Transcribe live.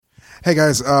Hey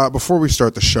guys, before we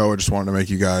start the show, I just wanted to make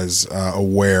you guys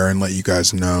aware and let you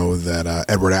guys know that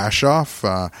Edward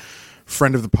Aschoff,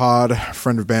 friend of the pod,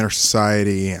 friend of Banner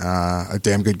Society, a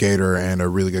damn good Gator and a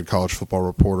really good college football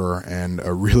reporter and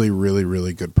a really, really,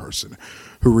 really good person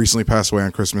who recently passed away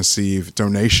on Christmas Eve.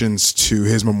 Donations to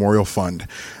his memorial fund.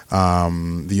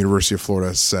 The University of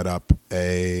Florida set up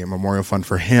a memorial fund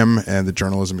for him and the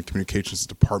Journalism and Communications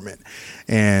Department.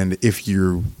 And if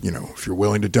you're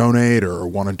willing to donate or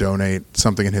want to donate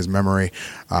something in his memory,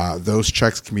 those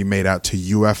checks can be made out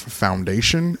to UF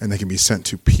Foundation and they can be sent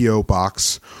to P.O.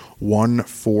 Box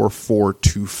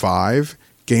 14425,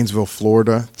 Gainesville,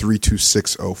 Florida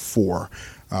 32604.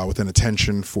 With an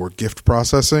attention for gift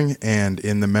processing, and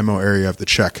in the memo area of the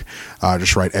check,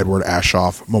 just write Edward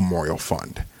Aschoff Memorial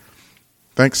Fund.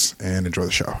 Thanks, and enjoy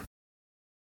the show.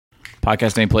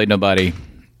 Podcast name Played Nobody.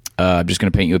 I'm just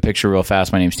going to paint you a picture real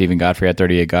fast. My name's Stephen Godfrey at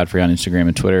 38 Godfrey on Instagram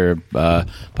and Twitter.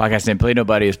 Podcast name Played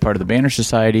Nobody is part of the Banner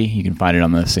Society. You can find it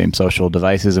on the same social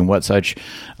devices and what such.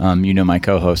 You know my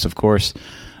co-hosts, of course,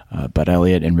 Bud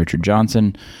Elliott and Richard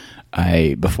Johnson.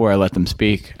 Before I let them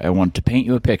speak, I want to paint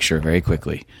you a picture very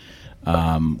quickly.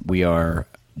 We are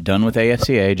done with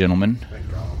AFCA, gentlemen.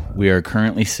 We are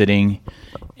currently sitting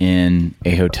in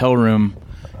a hotel room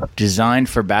designed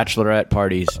for bachelorette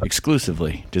parties,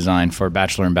 exclusively designed for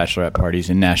bachelor and bachelorette parties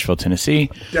in Nashville, Tennessee.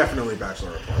 Definitely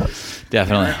bachelorette parties.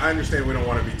 Definitely. I understand we don't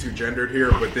want to be too gendered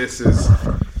here, but this is...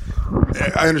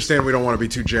 I understand we don't want to be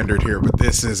too gendered here, but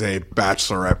this is a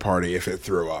bachelorette party if it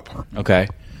threw up. Okay.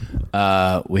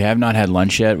 We have not had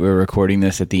lunch yet. We're recording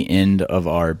this at the end of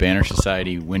our Banner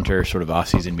Society winter sort of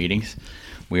off-season meetings.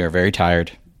 We are very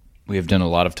tired. We have done a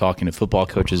lot of talking to football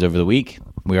coaches over the week.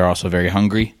 We are also very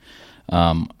hungry.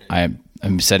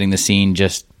 I'm setting the scene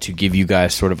just to give you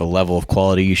guys sort of a level of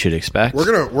quality you should expect. We're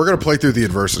gonna play through the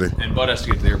adversity. And Bud has to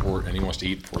get to the airport, and he wants to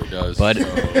eat before he does. Bud, so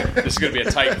this is going to be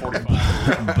a tight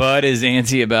 45. Bud is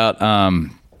antsy about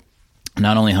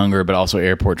not only hunger, but also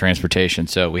airport transportation.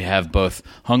 So we have both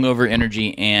hungover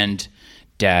energy and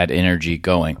dad energy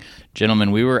going.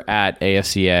 Gentlemen, we were at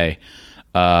AFCA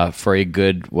for a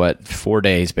good, 4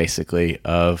 days, basically.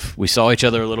 We saw each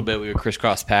other a little bit. We would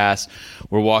crisscross paths.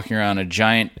 We're walking around a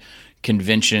giant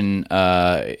convention.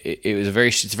 It's a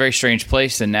very strange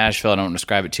place in Nashville. I don't want to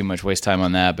describe it too much, waste time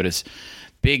on that, but it's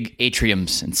big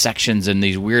atriums and sections and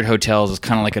these weird hotels. It's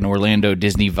kind of like an Orlando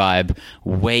Disney vibe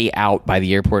way out by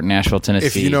the airport in Nashville, Tennessee.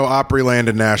 If you know Opryland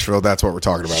in Nashville, that's what we're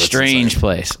talking about. Strange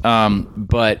place.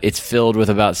 But it's filled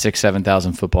with about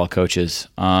 7,000 football coaches.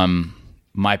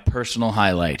 My personal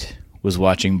highlight was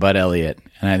watching Bud Elliott.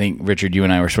 And I think, Richard, you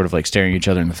and I were sort of like staring each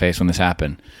other in the face when this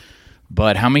happened.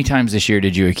 But how many times this year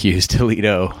did you accuse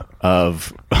Toledo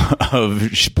of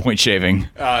point shaving?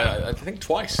 I think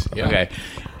twice. Yeah. Okay.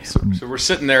 So we're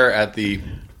sitting there at the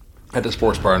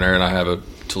sports bar there, and I have a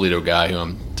Toledo guy who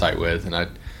I'm tight with, and I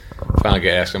finally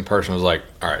get asked in person. I was like,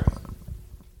 "All right,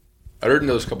 I heard in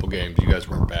those couple games you guys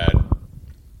weren't bad.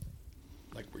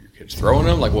 Like, were your kids throwing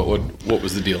them? Like, what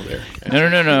was the deal there?"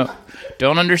 No.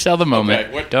 Don't undersell the moment.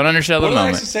 Okay, don't undersell the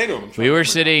moment. What did I say to him? We were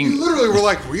sitting. You literally were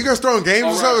like, "Were you guys throwing games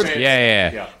or something?"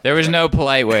 Yeah. There was no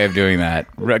polite way of doing that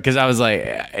because I was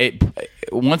like,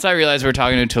 once I realized we were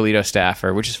talking to a Toledo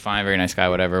staffer, which is fine, very nice guy,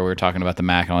 whatever. We were talking about the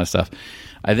MAC and all that stuff.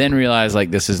 I then realized like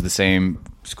this is the same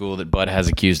school that Bud has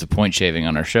accused of point shaving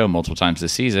on our show multiple times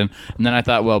this season. And then I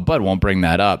thought, well, Bud won't bring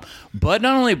that up. Bud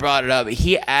not only brought it up,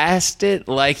 he asked it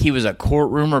like he was a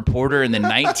courtroom reporter in the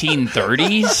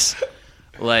 1930s.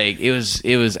 Like, it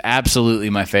was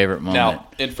absolutely my favorite moment. Now,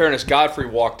 in fairness, Godfrey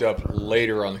walked up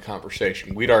later on the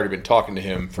conversation. We'd already been talking to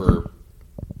him for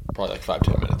probably like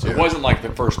 5-10 minutes. It wasn't like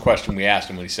the first question we asked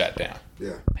him when he sat down.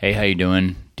 Yeah. Hey, how you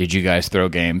doing? Did you guys throw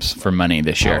games for money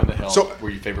this year? How in the hell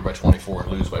were you favored by 24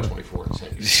 and lose by 24?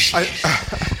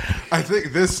 I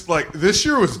think this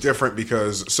year was different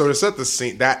because to set the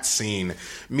scene,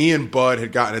 me and Bud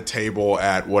had gotten a table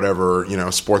at whatever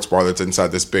sports bar that's inside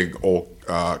this big old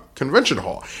convention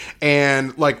hall,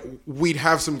 and like we'd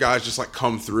have some guys just like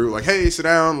come through, like, hey, sit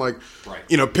down, like,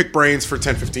 right. Pick brains for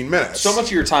 10-15 minutes. So much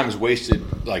of your time is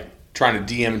wasted like trying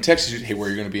to DM and text you, hey, where are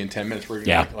you going to be in 10 minutes? Where are you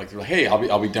gonna be? Like they're like, hey,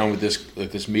 I'll be done with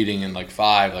this meeting in like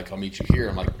 5. Like I'll meet you here.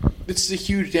 I'm like, this is a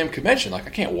huge damn convention. Like I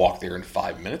can't walk there in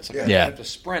 5 minutes. Like, I have to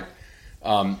sprint.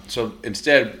 So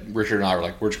instead, Richard and I were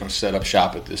like, we're just going to set up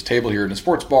shop at this table here in the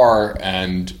sports bar,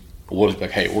 and we'll just be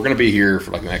like, hey, we're going to be here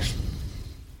for like the next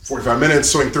 45 minutes,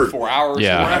 swing through. 4 hours.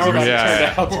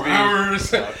 Yeah. 4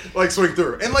 hours. Like, swing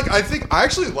through. And, like, I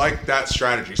actually like that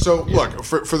strategy. So, look,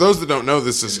 for those that don't know,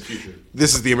 this is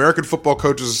This is the American Football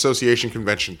Coaches Association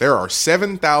convention. There are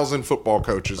 7,000 football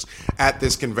coaches at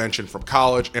this convention from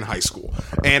college and high school,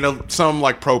 and some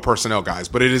like pro personnel guys,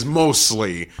 but it is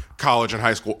mostly college and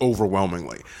high school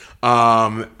overwhelmingly.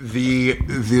 The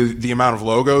amount of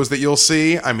logos that you'll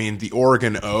see, I mean, the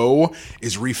Oregon O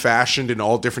is refashioned in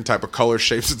all different type of colors,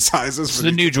 shapes, and sizes. It's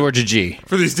the new Georgia G.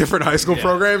 For these different high school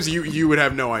programs, you would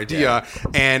have no idea.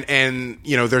 Yeah. And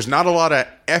you know, there's not a lot of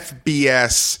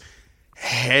FBS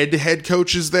head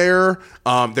coaches there.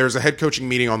 There's a head coaching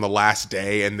meeting on the last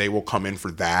day, and they will come in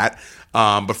for that.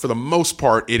 But for the most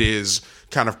part, it is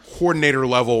kind of coordinator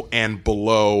level and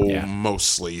below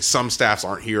mostly. Some staffs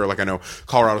aren't here. Like I know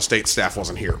Colorado State staff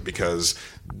wasn't here because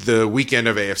the weekend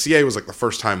of AFCA was like the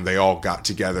first time they all got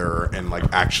together and like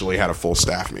actually had a full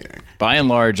staff meeting. By and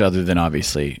large, other than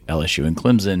obviously LSU and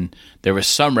Clemson, there was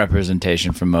some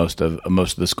representation from most of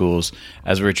the schools.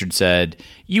 As Richard said,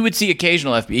 you would see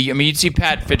occasional FBS. I mean, you'd see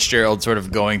Pat Fitzgerald sort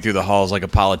of going through the halls like a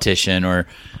politician, or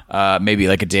maybe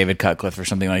like a David Cutcliffe or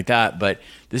something like that. But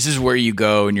this is where you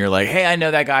go and you're like, hey, I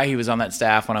know that guy. He was on that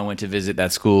staff when I went to visit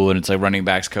that school, and it's like running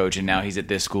backs coach, and now he's at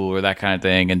this school, or that kind of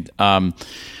thing. And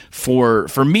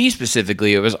for me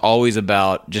specifically, it was always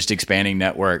about just expanding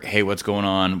network. Hey, what's going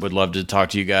on? Would love to talk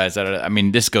to you guys. I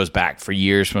mean, this goes back for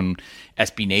years when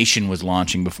SB Nation was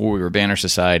launching before we were Banner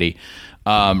Society.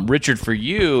 Richard, for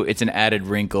you, it's an added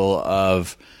wrinkle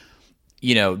of,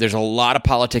 you know, there's a lot of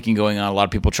politicking going on, a lot of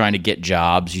people trying to get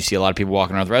jobs. You see a lot of people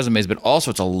walking around with resumes, but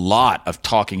also it's a lot of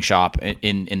talking shop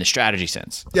in the strategy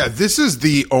sense. Yeah, this is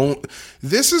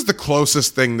the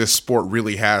closest thing this sport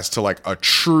really has to like a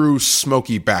true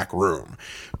smoky back room.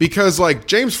 Because like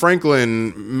James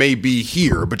Franklin may be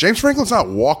here, but James Franklin's not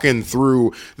walking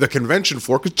through the convention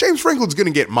floor because James Franklin's going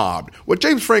to get mobbed. What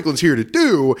James Franklin's here to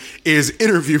do is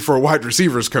interview for a wide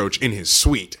receivers coach in his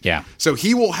suite. Yeah. So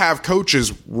he will have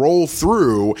coaches roll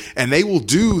through and they will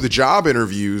do the job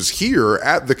interviews here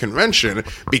at the convention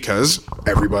because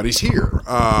everybody's here.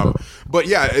 But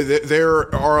yeah,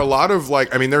 there are a lot of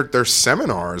like, I mean, they're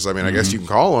seminars. I mean, I guess you can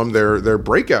call them. They're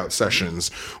breakout sessions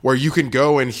where you can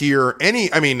go and hear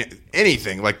anything.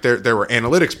 Like there were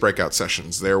analytics breakout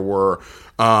sessions. There were,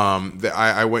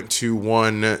 I went to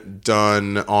one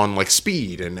done on like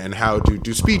speed and how to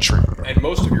do speed training. And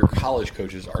most of your college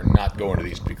coaches are not going to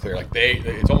these, to be clear. Like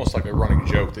it's almost like a running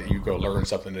joke that you go learn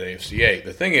something at AFCA.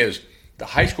 The thing is, the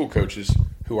high school coaches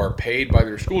who are paid by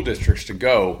their school districts to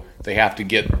go, they have to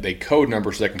get the code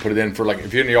number so they can put it in for, like,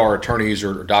 if any of y'all are attorneys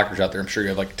or doctors out there, I'm sure you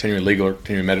have like continuing legal or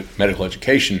continuing medical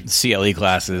education. CLE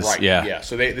classes. Right. Yeah. Yeah.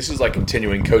 So this is like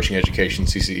continuing coaching education,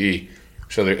 CCE.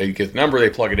 So they get the number, they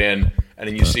plug it in, and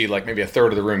then you see like maybe a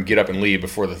third of the room get up and leave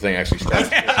before the thing actually starts.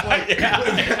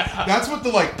 That's what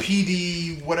the like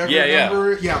PD whatever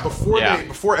number. Yeah,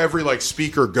 before every like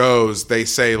speaker goes, they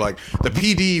say like the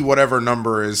PD whatever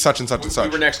number is such and such and such.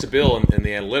 We were next to Bill in the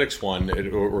analytics one where we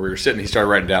were sitting. He started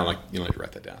writing down like, you know, like,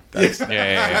 write that down.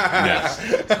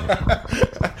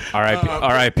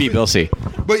 R.I.P. Bill C.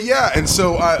 But yeah, and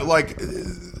so like.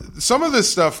 Some of this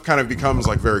stuff kind of becomes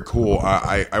like very cool.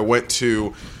 I went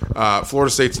to Florida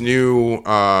State's new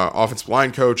offensive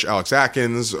line coach, Alex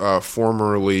Atkins,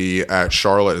 formerly at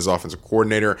Charlotte as offensive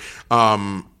coordinator.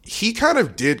 He kind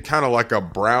of did kind of like a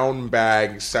brown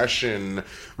bag session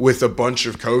with a bunch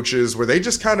of coaches where they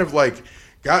just kind of like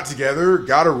got together,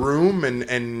 got a room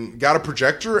and got a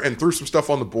projector and threw some stuff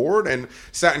on the board and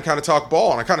sat and kind of talked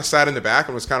ball. And I kind of sat in the back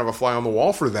and was kind of a fly on the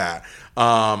wall for that.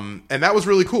 And that was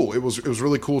really cool. It was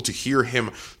really cool to hear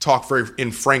him talk very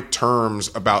in frank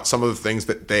terms about some of the things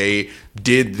that they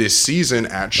did this season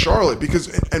at Charlotte. Because,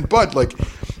 and Bud, like,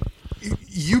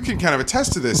 you can kind of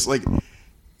attest to this. Like,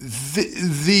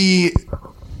 the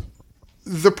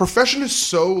profession is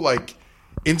so like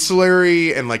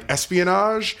insulary and like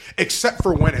espionage, except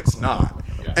for when it's not.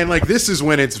 Yeah. And like this is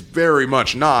when it's very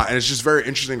much not, and it's just very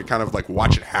interesting to kind of like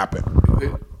watch it happen.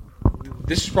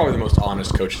 This is probably the most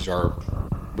honest coaches are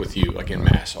with you, like in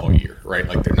mass all year, right?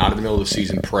 Like they're not in the middle of the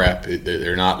season prep.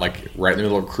 They're not like right in the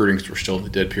middle of recruiting because we're still in the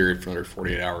dead period for another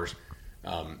 48 hours.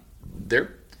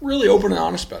 They're really open and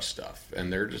honest about stuff,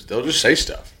 and they'll just say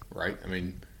stuff, right? I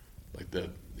mean, like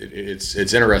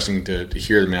it's interesting to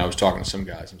hear them. I was talking to some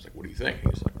guys. I was like, "What do you think?" He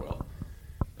was like, "Well,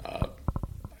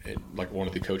 like one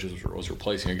of the coaches was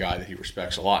replacing a guy that he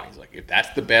respects a lot. He's like, if that's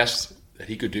the best that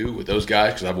he could do with those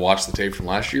guys, because I've watched the tape from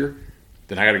last year,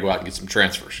 then I got to go out and get some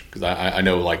transfers because I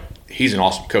know like he's an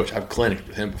awesome coach. I've cliniced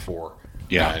with him before,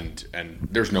 and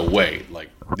there's no way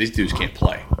like these dudes can't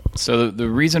play. So the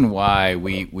reason why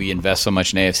we invest so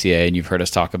much in AFCA, and you've heard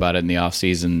us talk about it in the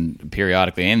offseason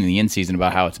periodically and in the in-season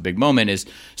about how it's a big moment, is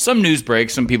some news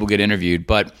breaks, some people get interviewed,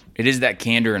 but it is that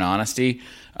candor and honesty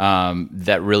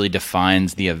that really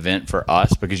defines the event for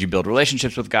us, because you build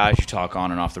relationships with guys, you talk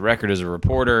on and off the record as a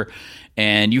reporter,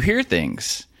 and you hear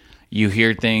things. You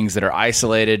hear things that are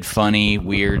isolated, funny,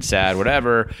 weird, sad,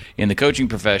 whatever, in the coaching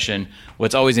profession.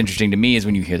 What's always interesting to me is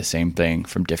when you hear the same thing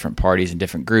from different parties and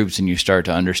different groups, and you start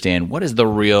to understand what is the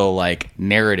real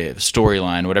narrative,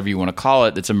 storyline, whatever you want to call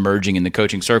it, that's emerging in the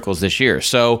coaching circles this year.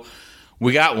 So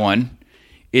we got one.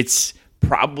 It's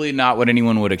probably not what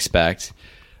anyone would expect.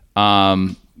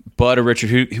 Bud or Richard,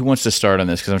 who wants to start on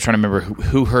this? Because I'm trying to remember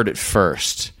who heard it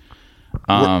first.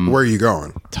 Where are you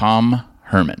going? Tom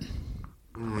Herman.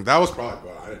 That was probably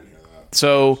Bud. I didn't hear that.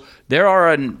 So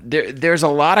there's a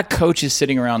lot of coaches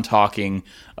sitting around talking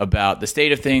about the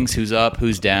state of things, who's up,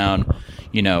 who's down.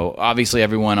 Obviously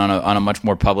everyone on a much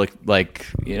more public,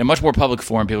 in a much more public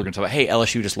forum, people are going to talk about, hey,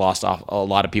 LSU just lost off a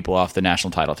lot of people off the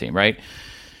national title team, right?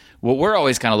 What we're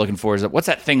always kind of looking for is what's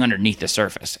that thing underneath the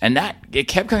surface? And it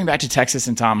kept coming back to Texas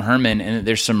and Tom Herman, and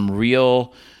there's some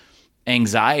real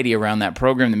anxiety around that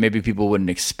program that maybe people wouldn't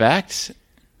expect.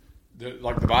 The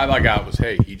vibe I got was,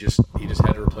 hey, he just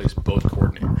had to replace both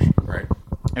coordinators, right?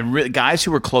 And guys who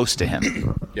were close to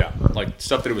him. Yeah,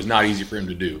 stuff that it was not easy for him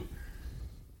to do.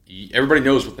 Everybody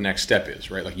knows what the next step is,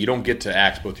 right? You don't get to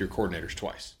axe both your coordinators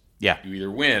twice. Yeah. You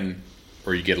either win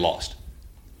or you get lost.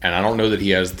 And I don't know that he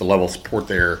has the level of support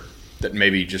there that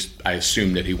maybe I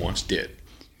assumed that he once did.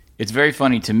 It's very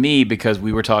funny to me because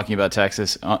we were talking about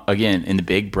Texas, again, in the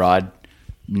big, broad,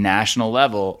 national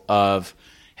level of,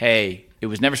 hey, it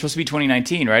was never supposed to be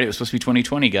 2019, right? It was supposed to be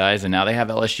 2020, guys, and now they have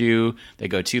LSU. They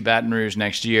go to Baton Rouge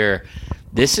next year.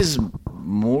 This is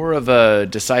more of a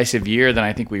decisive year than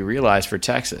I think we realize for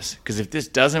Texas, because if this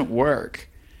doesn't work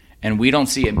and we don't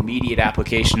see immediate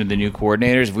application of the new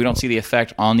coordinators, if we don't see the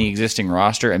effect on the existing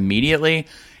roster immediately,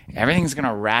 everything's going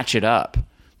to ratchet up.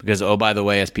 Because, oh, by the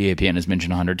way, as PAPN has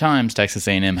mentioned 100 times, Texas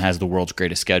A&M has the world's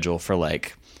greatest schedule for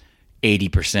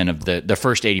 80% of the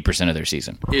first 80% of their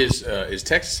season. Is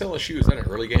Texas LSU, is that an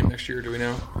early game next year? Do we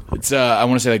know? It's I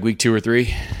want to say week 2 or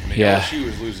 3. Yeah. LSU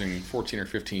is losing 14 or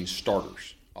 15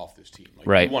 starters off this team.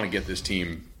 Right. You want to get this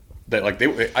team that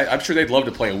I'm sure they'd love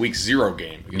to play a week 0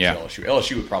 game against LSU.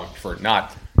 LSU would probably prefer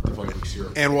not to play week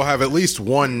 0. And we'll have at least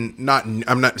one.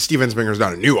 Steve Ensminger's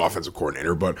not a new offensive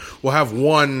coordinator, but we'll have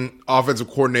one offensive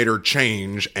coordinator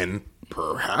change and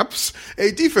perhaps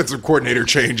a defensive coordinator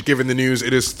change, given the news.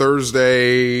 It is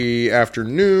Thursday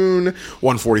afternoon,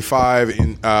 1:45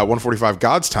 in 1:45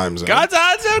 God's time zone. God's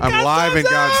time zone. I'm live in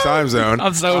God's time zone.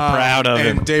 I'm so proud of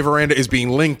him. And Dave Aranda is being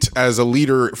linked as a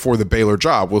leader for the Baylor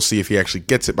job. We'll see if he actually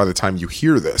gets it by the time you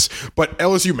hear this. But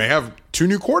LSU may have 2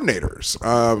 new coordinators.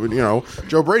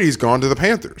 Joe Brady's gone to the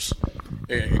Panthers.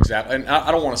 Exactly, and I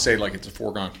don't want to say it's a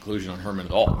foregone conclusion on Herman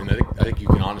at all. I mean, I think you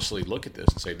can honestly look at this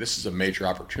and say this is a major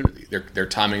opportunity. They're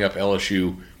timing up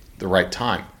LSU the right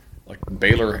time.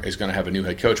 Baylor is going to have a new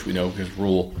head coach. We know because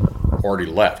Rule already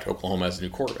left. Oklahoma has a new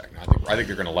quarterback. Now, I think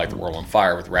they're going to light the world on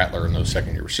fire with Rattler and those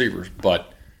second-year receivers.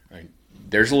 But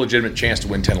there's a legitimate chance to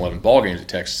win 10, 11 ball games at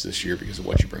Texas this year because of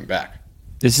what you bring back.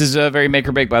 This is a very make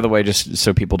or break, by the way, just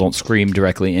so people don't scream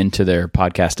directly into their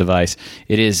podcast device.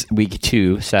 It is week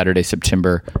 2, Saturday,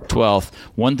 September 12th.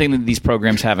 One thing that these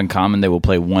programs have in common, they will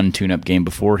play one tune-up game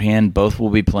beforehand. Both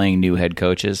will be playing new head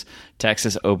coaches.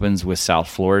 Texas opens with South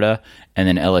Florida, and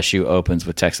then LSU opens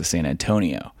with Texas San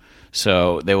Antonio.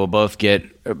 So they will both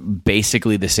get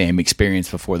basically the same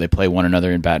experience before they play one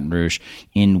another in Baton Rouge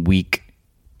in week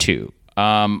 2.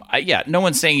 No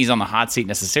one's saying he's on the hot seat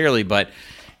necessarily, but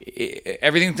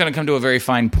everything's going to come to a very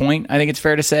fine point, I think it's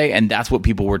fair to say, and that's what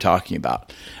people were talking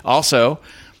about. Also,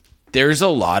 there's a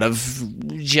lot of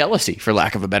jealousy, for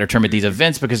lack of a better term, at these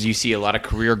events because you see a lot of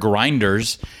career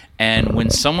grinders, and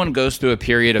when someone goes through a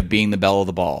period of being the belle of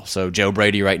the ball, so Joe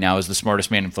Brady right now is the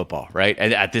smartest man in football, right?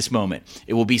 At this moment.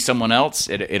 It will be someone else.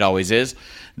 It always is.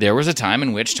 There was a time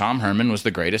in which Tom Herman was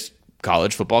the greatest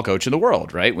college football coach in the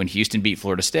world, right? When Houston beat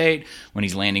Florida State, when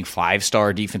he's landing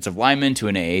 5-star defensive linemen to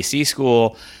an AAC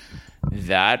school,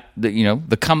 the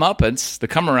comeuppance, the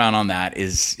come around on that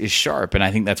is sharp, and I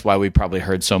think that's why we probably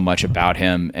heard so much about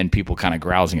him and people kind of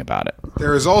grousing about it.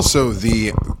 There is also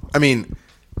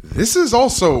this is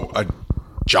also a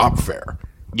job fair.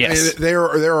 Yes. There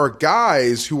are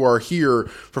guys who are here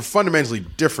for fundamentally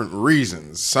different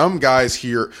reasons. Some guys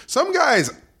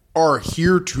are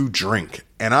here to drink,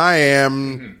 and I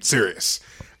am serious.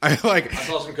 I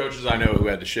saw some coaches I know who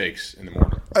had the shakes in the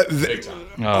morning. Big time.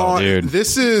 Oh, dude.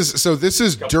 This is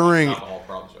during alcohol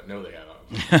problems. I know they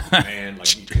have. Man,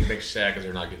 makes you sad because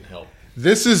they're not getting help.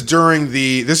 This is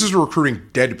a recruiting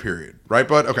dead period, right,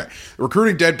 bud? Okay. The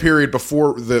recruiting dead period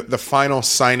before the final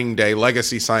signing day,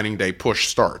 legacy signing day push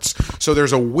starts. So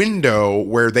there's a window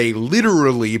where they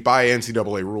literally, by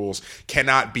NCAA rules,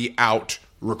 cannot be out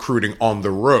recruiting on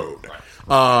the road.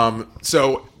 Right.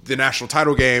 So the national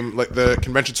title game, like the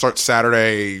convention starts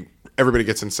Saturday, everybody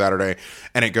gets in Saturday,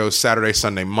 and it goes Saturday,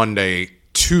 Sunday, Monday,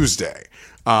 Tuesday.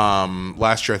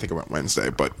 Last year I think it went Wednesday,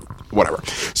 but whatever.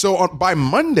 So by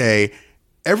Monday,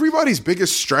 everybody's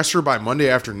biggest stressor by Monday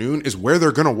afternoon is where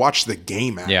they're going to watch the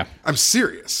game at. Yeah. I'm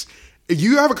serious.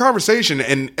 You have a conversation,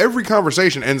 and every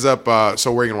conversation ends up,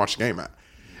 so where are you going to watch the game at?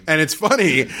 And it's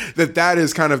funny that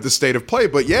is kind of the state of play.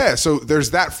 But yeah, so there's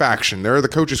that faction. There are the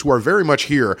coaches who are very much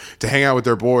here to hang out with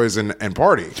their boys and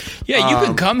party. Yeah, you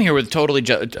can come here with totally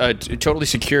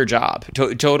secure job.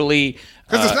 Totally.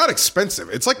 Because it's not expensive.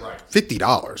 It's like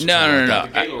 $50. No. The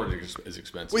Gaylord is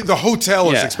expensive. Wait, the hotel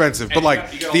is Yeah. expensive, but And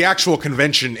like you got the actual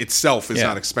convention itself is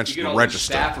not expensive You get to all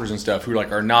register. these staffers and stuff who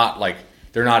like are not like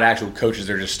they're not actual coaches.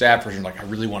 They're just staffers and like I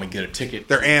really want to get a ticket.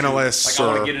 They're analysts. Like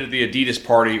I or want to get into the Adidas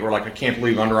party, or like I can't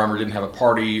believe Under Armour didn't have a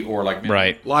party, or like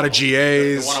Right. a lot of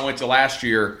GAs. The one I went to last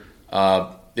year,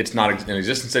 it's not in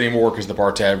existence anymore because the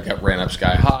bar tab ran up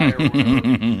sky high. Or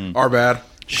whatever. Our bad.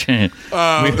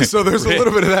 So there's a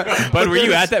little bit of that. But were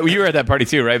you at that? You were at that party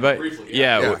too, right? But Briefly,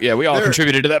 yeah. We all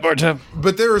contributed to that part too.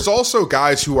 But there's also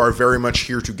guys who are very much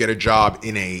here to get a job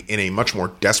in a much more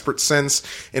desperate sense,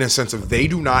 in a sense of they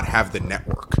do not have the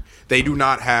network. They do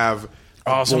not have.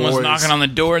 Oh, someone's knocking on the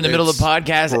door in the middle of the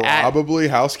podcast Probably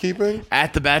housekeeping.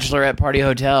 at the Bachelorette Party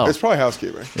Hotel. It's probably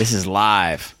housekeeping. This is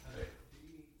live.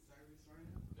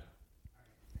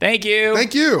 Thank you.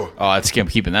 Thank you. Oh, I'm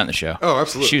keeping that in the show. Oh,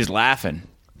 absolutely. She was laughing.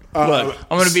 Look,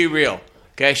 I'm going to be real.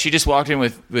 Okay, she just walked in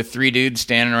with three dudes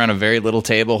standing around a very little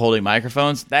table holding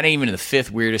microphones. That ain't even the fifth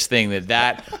weirdest thing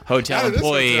that hotel Not at this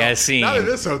employee hotel. has seen Not at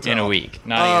this hotel. in a week.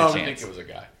 Not I even a think chance. it was a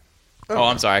guy. Oh,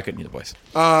 I'm sorry. I couldn't hear the voice.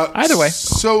 Either way.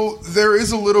 So there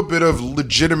is a little bit of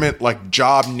legitimate like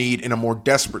job need in a more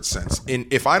desperate sense.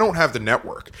 If I don't have the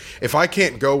network, if I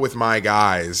can't go with my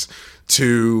guys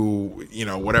to,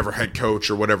 whatever head coach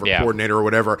or whatever coordinator or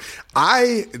whatever,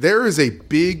 there is a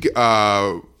big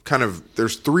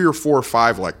there's 3 or 4 or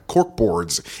 5 like cork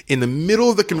boards in the middle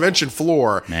of the convention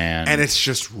floor. Man. And it's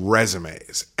just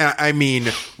resumes. I mean,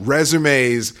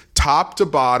 resumes top to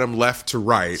bottom, left to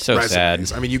right. So resumes.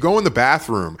 sad. I mean, you go in the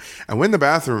bathroom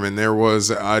and there was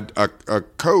a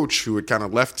coach who had kind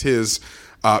of left his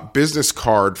business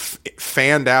card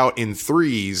fanned out in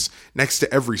 3s next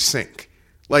to every sink.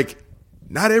 Like,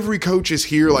 not every coach is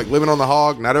here like living on the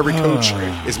hog. Not every coach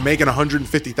is making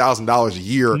 $150,000 a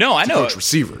year. No, I to know. coach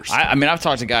receivers. I mean, I've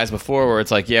talked to guys before where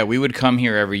it's like, yeah, we would come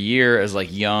here every year as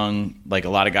like young, like a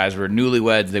lot of guys were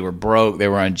newlyweds, they were broke, they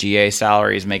were on GA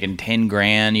salaries, making 10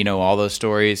 grand, all those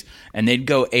stories, and they'd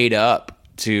go 8 up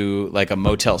to like a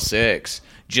Motel 6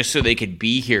 just so they could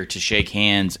be here to shake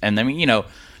hands. And I mean,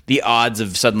 the odds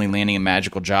of suddenly landing a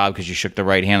magical job because you shook the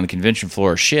right hand on the convention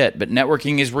floor are shit, but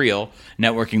networking is real.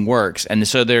 Networking works. And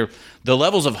so the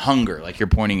levels of hunger, like you're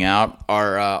pointing out,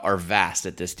 are vast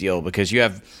at this deal because you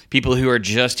have people who are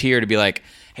just here to be like,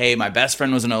 hey, my best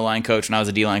friend was an O-line coach when I was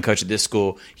a D-line coach at this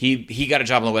school. He got a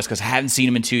job on the West Coast. I haven't seen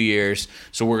him in 2 years,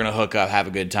 so we're going to hook up, have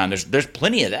a good time. There's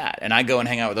plenty of that. And I go and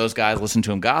hang out with those guys, listen to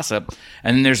them gossip.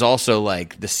 And then there's also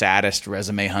like the saddest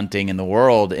resume hunting in the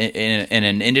world in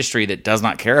an industry that does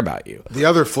not care about you. The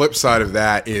other flip side of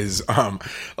that is,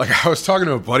 like I was talking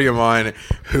to a buddy of mine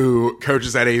who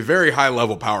coaches at a very high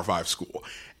level Power 5 school,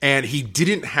 and he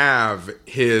didn't have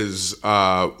his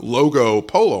logo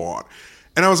polo on.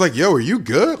 And I was like, yo, are you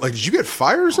good? Like, did you get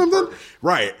fired or something?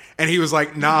 Right. And he was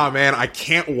like, nah, man, I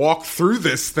can't walk through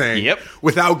this thing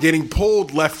without getting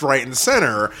pulled left, right, and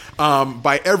center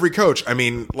by every coach. I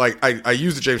mean, like, I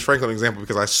use the James Franklin example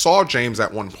because I saw James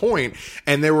at one point,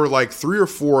 and there were like 3 or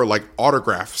 4 like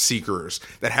autograph seekers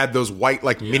that had those white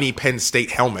like mini Penn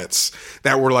State helmets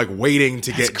that were like waiting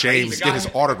to get James get his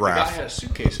autograph. The guy had a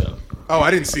suitcase up. Oh, I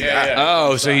didn't see that.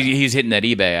 Oh, so he's hitting that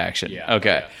eBay action. Yeah.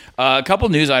 Okay. A couple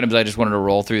news items I just wanted to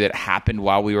roll through that happened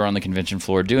while we were on the convention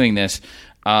floor doing this.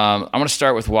 I'm going to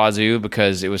start with Wazoo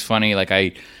because it was funny. Like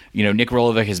Nick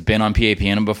Rolovic has been on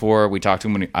PAPN before. We talked to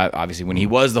him when he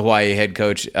was the Hawaii head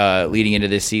coach leading into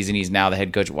this season. He's now the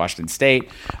head coach at Washington State.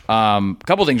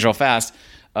 Couple things real fast.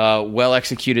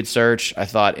 Well-executed search. I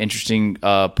thought interesting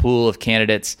pool of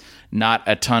candidates. Not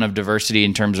a ton of diversity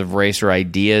in terms of race or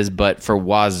ideas, but for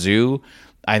Wazoo,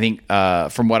 I think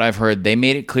from what I've heard, they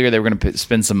made it clear they were going to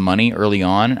spend some money early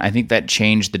on. I think that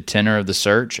changed the tenor of the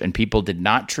search, and people did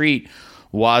not treat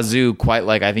Wazoo quite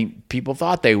like I think people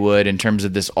thought they would in terms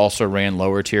of this also ran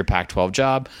lower tier Pac-12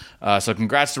 job. So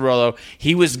congrats to Rollo.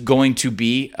 He was going to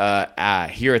be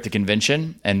here at the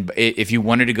convention, and if you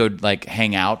wanted to go like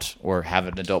hang out or have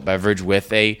an adult beverage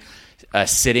with a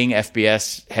sitting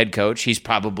FBS head coach, he's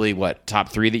probably top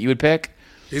 3 that you would pick.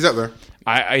 He's up there.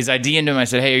 I DM'd him. I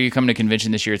said, "Hey, are you coming to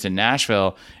convention this year? It's in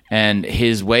Nashville." And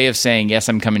his way of saying, "Yes,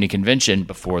 I'm coming to convention,"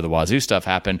 before the Wazoo stuff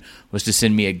happened, was to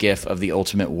send me a GIF of the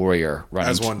Ultimate Warrior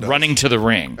running to the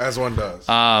ring. As one does.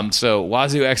 So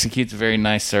Wazoo executes a very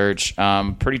nice search.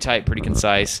 Pretty tight, pretty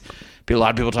concise. A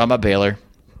lot of people talking about Baylor.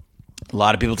 A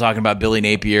lot of people talking about Billy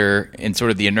Napier and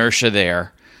sort of the inertia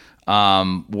there.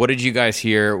 What did you guys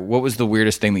hear? What was the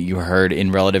weirdest thing that you heard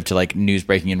in relative to like news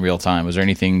breaking in real time? Was there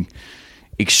anything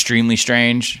extremely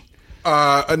strange?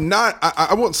 I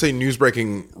won't say news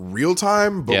breaking real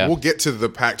time, but we'll get to the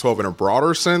Pac-12 in a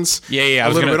broader sense. Yeah. A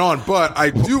little bit on, but I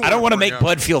don't want to make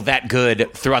Bud feel that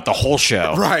good throughout the whole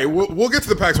show. Right. We'll get to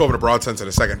the Pac-12 in a broad sense in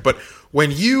a second. But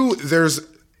there's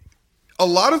a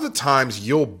lot of the times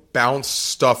you'll bounce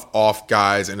stuff off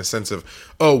guys in a sense of,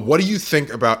 oh, what do you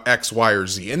think about X, Y, or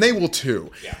Z? And they will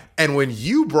too. Yeah. And when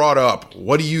you brought up,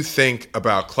 what do you think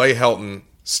about Clay Helton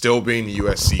still being the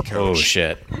USC coach? Oh,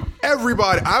 shit.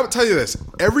 Everybody, I would tell you this,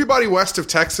 everybody west of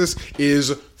Texas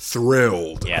is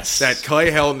thrilled that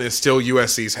Clay Helton is still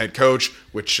USC's head coach,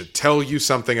 which should tell you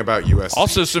something about USC.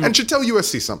 Also, and should tell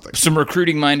USC something. Some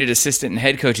recruiting-minded assistant and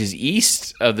head coaches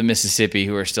east of the Mississippi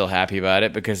who are still happy about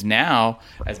it, because now,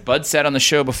 as Bud said on the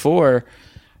show before,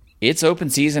 it's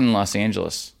open season in Los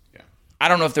Angeles. I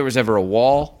don't know if there was ever a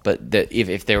wall, but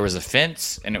if there was a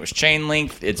fence and it was chain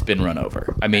link, it's been run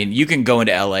over. I mean, you can go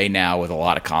into LA now with a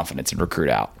lot of confidence and recruit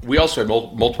out. We also had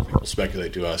multiple people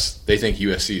speculate to us they think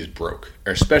USC is broke,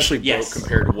 or especially broke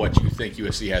compared to what you think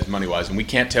USC has money-wise. And we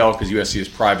can't tell because USC is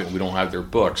private and we don't have their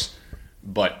books.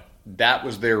 But that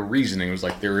was their reasoning. It was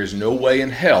like there is no way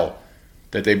in hell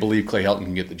that they believe Clay Helton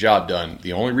can get the job done.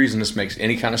 The only reason this makes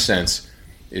any kind of sense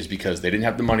is because they didn't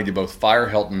have the money to both fire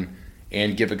Helton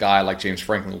and give a guy like James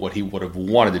Franklin what he would have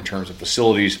wanted in terms of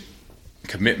facilities,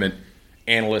 commitment,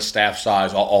 analyst, staff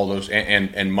size, all those,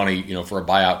 and money, for a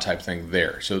buyout type thing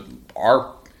there. So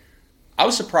I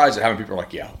was surprised at how many people are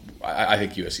like, yeah, I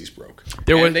think USC's broke.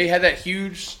 They had that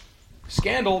huge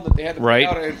scandal that they had to put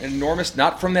out an enormous,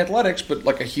 not from the athletics, but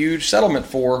like a huge settlement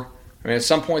for. I mean, at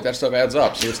some point that stuff adds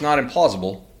up. So it's not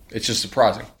implausible. It's just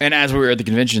surprising. And as we were at the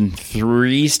convention,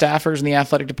 3 staffers in the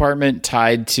athletic department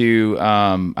tied to,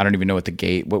 I don't even know what the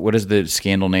gate, what is the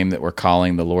scandal name that we're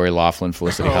calling the Lori Loughlin,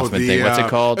 Felicity Huffman thing? What's it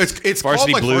called? It's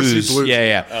Varsity called Blues. Varsity Blues.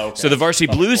 Yeah. Oh, okay. So the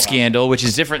Varsity Blues scandal, which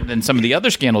is different than some of the other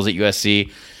scandals at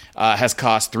USC, has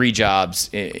cost 3 jobs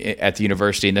at the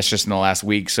university, and that's just in the last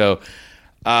week. So,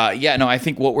 I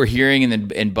think what we're hearing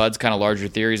and Bud's kind of larger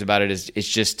theories about it is it's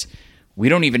just – we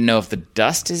don't even know if the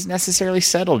dust is necessarily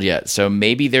settled yet. So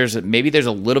maybe there's a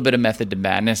little bit of method to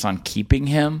madness on keeping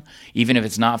him, even if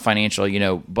it's not financial.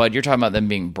 Bud, you're talking about them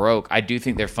being broke. I do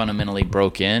think they're fundamentally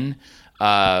broke in.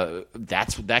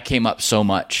 That came up so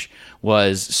much.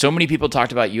 Was so many people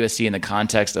talked about USC in the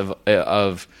context of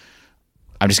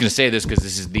I'm just going to say this because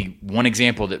this is the one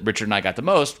example that Richard and I got the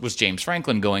most was James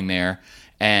Franklin going there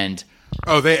and.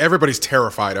 Everybody's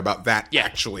terrified about that.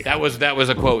 Actually, that was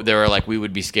a quote. They were like, we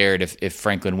would be scared if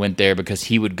Franklin went there because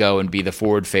he would go and be the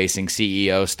forward-facing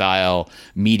CEO style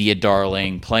media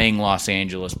darling, playing Los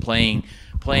Angeles, playing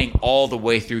all the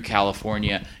way through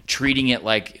California, treating it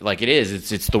like it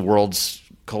is. It's the world's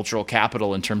cultural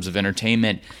capital in terms of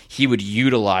entertainment. He would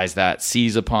utilize that,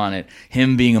 seize upon it.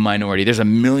 Him being a minority, there's a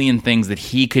million things that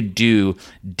he could do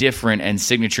different and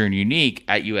signature and unique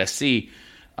at USC.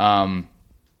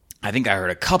 I think I heard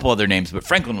a couple other names, but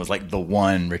Franklin was like the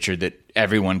one, Richard, that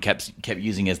everyone kept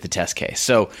using as the test case.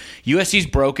 So USC's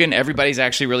broken. Everybody's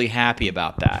actually really happy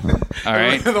about that. All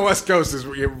right, the West Coast is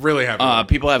really happy.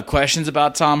 People have questions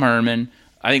about Tom Herman.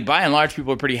 I think by and large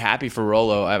people are pretty happy for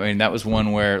Rollo. I mean, that was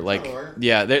one where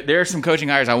there are some coaching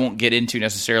hires I won't get into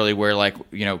necessarily where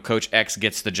Coach X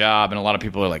gets the job and a lot of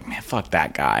people are like, man, fuck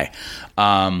that guy.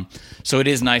 So it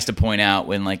is nice to point out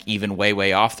when even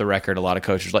way off the record, a lot of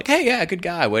coaches are like, hey, yeah, good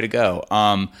guy, way to go.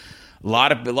 A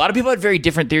lot of people had very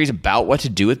different theories about what to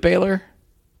do with Baylor.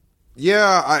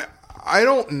 Yeah, I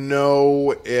don't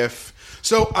know if.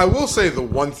 So I will say the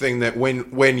one thing that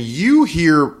when you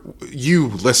hear, dear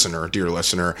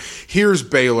listener, hears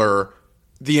Baylor,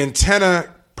 the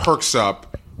antenna perks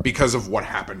up because of what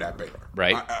happened at Baylor.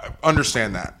 Right. I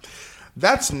understand that.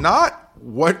 That's not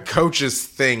what coaches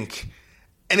think,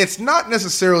 and it's not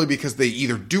necessarily because they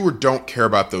either do or don't care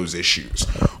about those issues.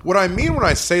 What I mean when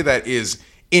I say that is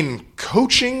in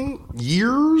coaching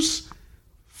years,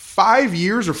 5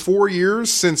 years or 4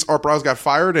 years since Art Briles got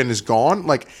fired and is gone.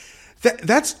 Like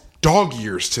that's dog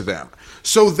years to them.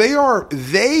 So they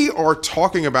are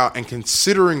talking about and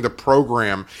considering the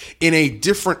program in a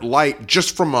different light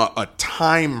just from a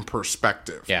time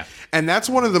perspective. Yeah. And that's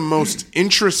one of the most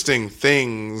interesting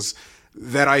things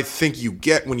that I think you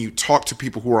get when you talk to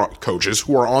people who are coaches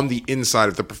who are on the inside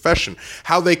of the profession,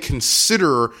 how they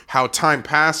consider how time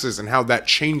passes and how that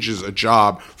changes a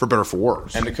job for better or for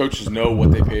worse. And the coaches know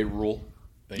what they paid Rule.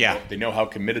 Yeah. They know how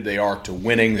committed they are to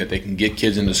winning, that they can get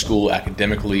kids into school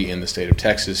academically in the state of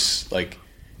Texas. Like,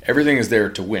 everything is there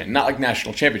to win. Not like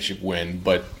national championship win,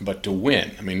 but to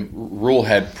win. I mean, Rule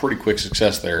had pretty quick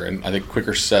success there, and I think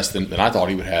quicker success than I thought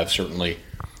he would have, certainly.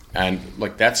 And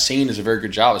like that scene is a very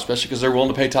good job, especially because they're willing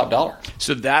to pay top dollar.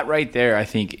 So that right there, I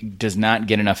think, does not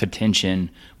get enough attention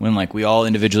when like we all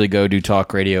individually go do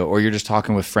talk radio, or you're just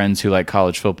talking with friends who like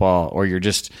college football, or you're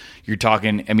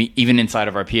talking. I mean, even inside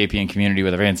of our PAPN community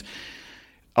with our fans,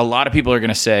 a lot of people are going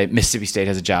to say Mississippi State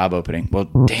has a job opening. Well,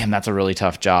 damn, that's a really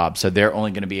tough job. So they're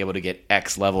only going to be able to get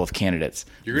X level of candidates.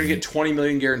 You're going to get $20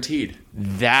 million guaranteed.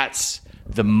 That's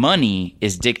the money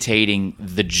is dictating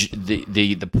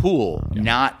the pool,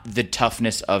 not the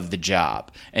toughness of the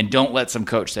job. And don't let some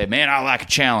coach say, man, I like a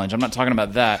challenge. I'm not talking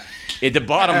about that. The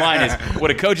bottom line is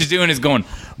what a coach is doing is going,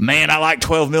 man, I like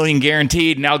 $12 million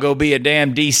guaranteed, and I'll go be a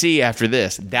damn DC after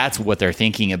this. That's what they're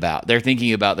thinking about. They're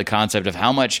thinking about the concept of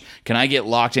how much can I get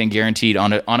locked in guaranteed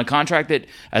on a contract that,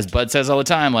 as Bud says all the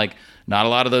time, like, not a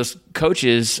lot of those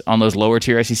coaches on those lower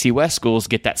tier SEC West schools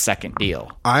get that second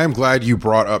deal. I am glad you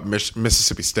brought up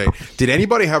Mississippi State. Did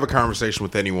anybody have a conversation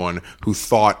with anyone who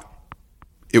thought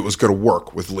it was going to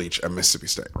work with Leach at Mississippi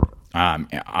State?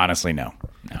 Honestly, no.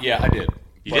 Yeah, I did.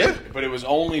 You did? But it was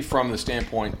only from the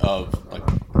standpoint of, like,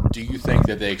 do you think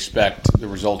that they expect the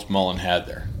results Mullen had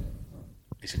there?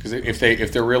 Because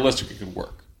if they're realistic, it could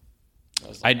work.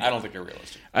 I don't think they're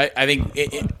realistic. I think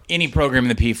any program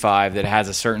in the P5 that has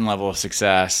a certain level of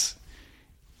success,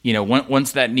 you know,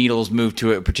 once that needle's moved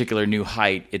to a particular new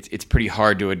height, it's pretty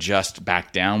hard to adjust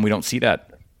back down. We don't see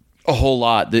that a whole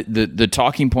lot. The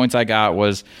talking points I got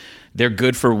was they're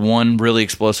good for one really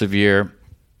explosive year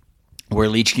where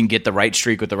Leach can get the right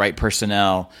streak with the right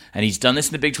personnel. And he's done this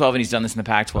in the Big 12 and he's done this in the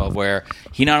Pac-12, where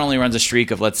he not only runs a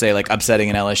streak of, let's say, like upsetting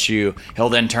an LSU, he'll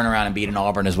then turn around and beat an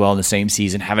Auburn as well in the same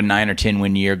season, have a 9 or 10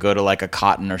 win year, go to like a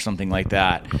Cotton or something like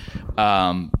that.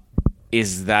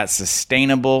 Is that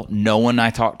sustainable? No one I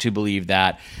talked to believed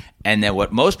that. And then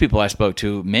what most people I spoke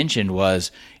to mentioned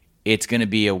was it's going to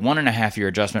be a 1.5 year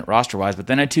adjustment roster-wise, but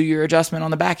then a 2 year adjustment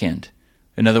on the back end.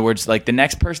 In other words, like the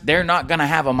next person, they're not going to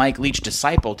have a Mike Leach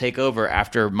disciple take over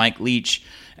after Mike Leach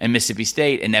and Mississippi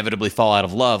State inevitably fall out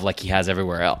of love like he has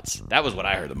everywhere else. That was what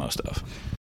I heard the most of.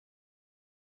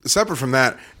 Separate from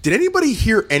that, did anybody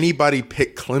hear anybody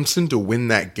pick Clemson to win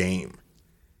that game?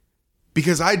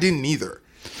 Because I didn't either.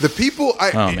 The people,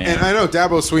 and I know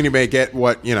Dabo Swinney may get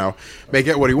what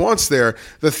he wants there.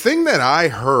 The thing that I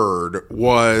heard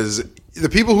was the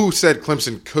people who said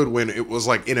Clemson could win. It was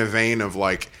like in a vein of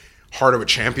like heart of a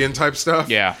champion type stuff.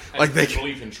 Yeah. Like they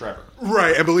believe in Trevor.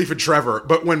 Right, and belief in Trevor.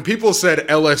 But when people said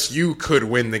LSU could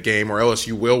win the game or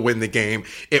LSU will win the game,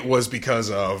 it was because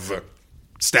of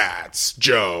stats,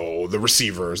 Joe, the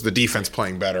receivers, the defense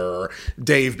playing better,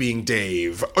 Dave being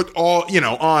Dave, all,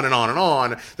 on and on and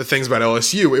on, the things about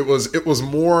LSU. It was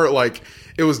more like,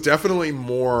 it was definitely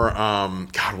more,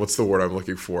 God, what's the word I'm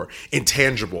looking for?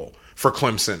 Intangible for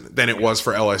Clemson than it was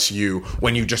for LSU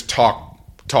when you just talk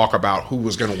about who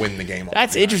was going to win the game.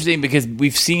 That's interesting because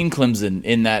we've seen Clemson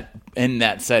in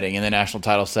that setting, in the national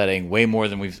title setting, way more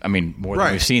than we've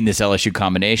seen this LSU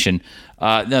combination.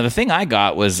 Now the thing I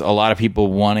got was a lot of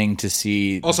people wanting to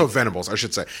see also Venables, I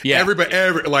should say. Yeah, everybody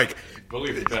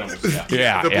believe in Venables.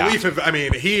 Yeah, belief of. I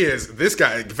mean, he is this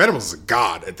guy. Venables is a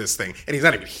god at this thing, and he's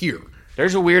not even here.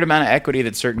 There's a weird amount of equity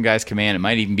that certain guys command. It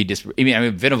might even be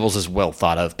Venables is well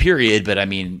thought of, period. But I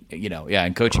mean,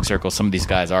 in coaching circles, some of these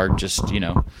guys are just,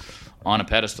 on a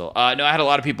pedestal. No, I had a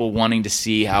lot of people wanting to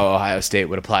see how Ohio State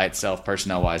would apply itself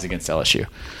personnel-wise against LSU.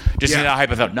 Just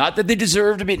hypothetical. Not that they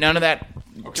deserve to be, none of that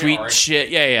tweet shit.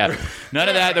 Yeah. None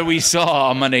of that we saw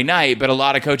on Monday night, but a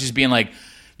lot of coaches being like,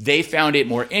 they found it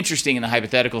more interesting in the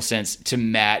hypothetical sense to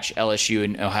match LSU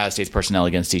and Ohio State's personnel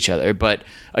against each other. But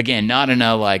again, not in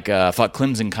a fuck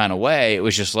Clemson kind of way. It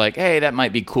was just like, hey, that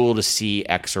might be cool to see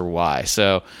X or Y.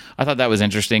 So I thought that was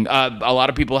interesting. A lot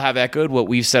of people have echoed what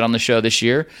we've said on the show this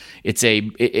year. It's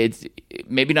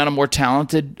maybe not a more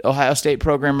talented Ohio State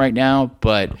program right now,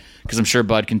 but because I'm sure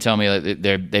Bud can tell me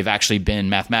that they've actually been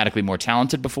mathematically more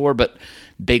talented before, but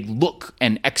they look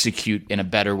and execute in a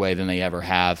better way than they ever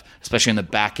have, especially in the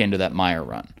back end of that Meyer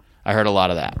run. I heard a lot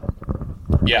of that.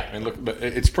 Yeah, I mean, look, but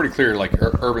it's pretty clear. Like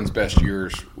Urban's best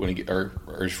years when or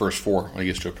his first 4 when he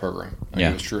gets to a program.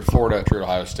 It was true at Florida, true at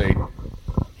Ohio State.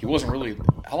 He wasn't really.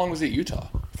 How long was he at Utah?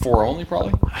 4 only,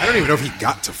 probably. I don't even know if he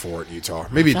got to 4 at Utah.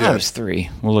 Maybe he did. It was 3.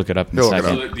 We'll look it up in a second.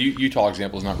 So the Utah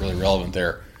example is not really relevant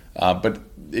there, but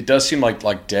it does seem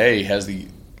like Day has the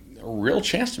real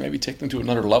chance to maybe take them to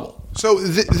another level. So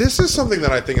this is something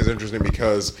that I think is interesting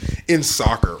because in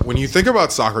soccer, when you think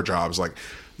about soccer jobs, like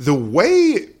the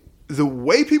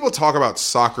way people talk about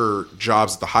soccer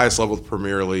jobs at the highest level of the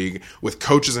Premier League with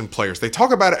coaches and players, they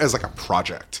talk about it as like a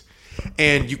project.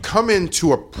 And you come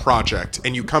into a project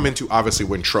and you come into obviously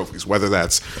win trophies, whether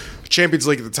that's Champions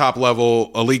League at the top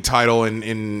level, a league title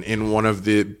in one of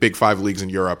the big 5 leagues in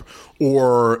Europe,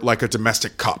 or like a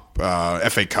domestic cup,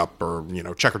 FA Cup, or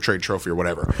Checker Trade Trophy or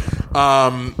whatever.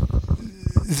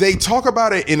 They talk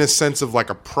about it in a sense of like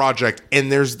a project,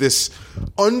 and there's this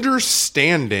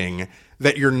understanding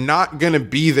that you're not going to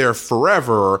be there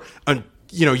forever.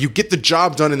 You get the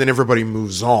job done and then everybody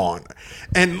moves on.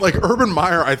 And like Urban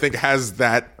Meyer, I think, has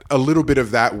that a little bit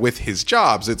of that with his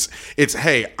jobs. It's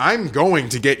hey, I'm going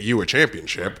to get you a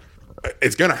championship.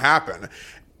 It's going to happen.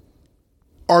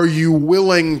 Are you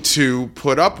willing to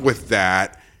put up with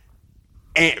that?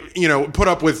 And put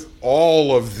up with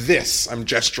all of this? I'm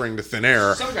gesturing to thin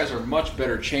air. Some guys are much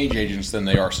better change agents than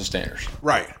they are sustainers.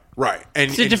 Right. And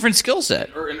it's a different skill set.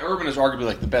 And Urban is arguably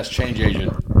like the best change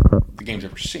agent the game's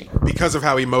ever seen because of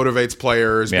how he motivates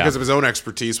players, because of his own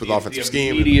expertise with offensive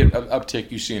scheme. The immediate uptick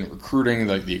you see in recruiting,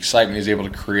 like the excitement he's able to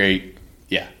create.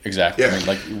 Yeah, exactly. Yeah. I mean,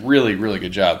 like really, really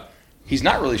good job. He's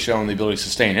not really shown the ability to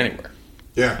sustain anywhere.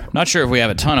 Yeah. Not sure if we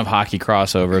have a ton of hockey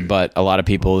crossover, but a lot of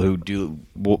people who do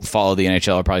follow the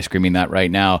NHL are probably screaming that right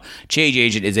now. Change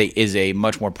agent is a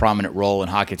much more prominent role in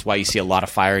hockey. It's why you see a lot of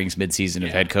firings midseason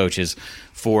of head coaches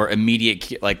for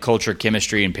immediate like culture,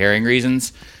 chemistry, and pairing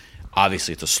reasons.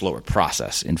 Obviously, it's a slower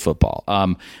process in football.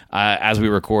 As we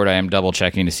record, I am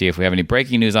double-checking to see if we have any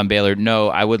breaking news on Baylor. No,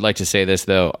 I would like to say this,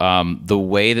 though. The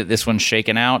way that this one's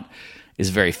shaken out is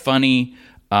very funny.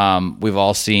 We've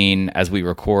all seen, as we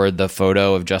record, the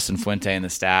photo of Justin Fuente and the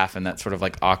staff and that sort of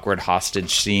like awkward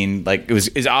hostage scene. Like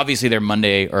it's obviously their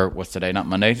Monday, or what's today? Not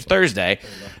Monday, Thursday.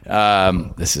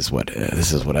 This is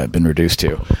what I've been reduced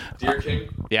to. Dear King?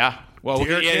 Yeah. Well, we're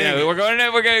going to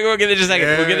we'll get there in a second.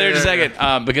 We'll get there in a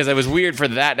second because it was weird for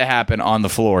that to happen on the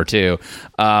floor too.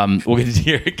 We'll get to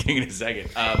Dear King in a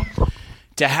second.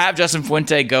 To have Justin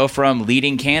Fuente go from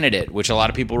leading candidate, which a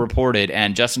lot of people reported,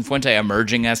 and Justin Fuente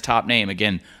emerging as top name.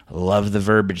 Again, love the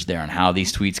verbiage there on how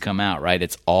these tweets come out, right?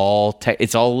 It's all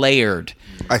layered.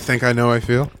 I think I know how I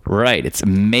feel. Right. It's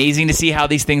amazing to see how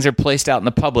these things are placed out in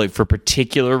the public for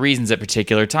particular reasons at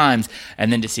particular times.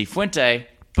 And then to see Fuente,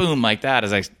 boom, like that,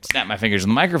 as I snap my fingers on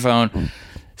the microphone,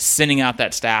 sending out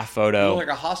that staff photo. Like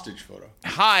a hostage photo.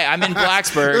 Hi, I'm in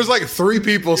Blacksburg. There's like 3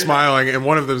 people smiling, and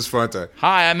one of them is Fuente.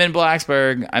 Hi, I'm in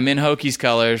Blacksburg. I'm in Hokies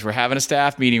colors. We're having a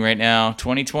staff meeting right now.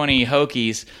 2020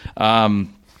 Hokies. Well,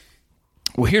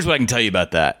 here's what I can tell you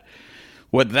about that.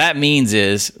 What that means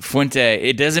is Fuente,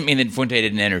 it doesn't mean that Fuente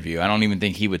didn't interview. I don't even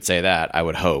think he would say that, I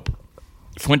would hope.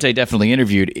 Fuente definitely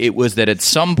interviewed. It was that at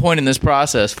some point in this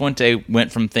process, Fuente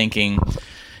went from thinking,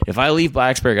 if I leave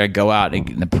Blacksburg, I go out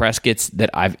and the press gets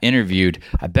that I've interviewed,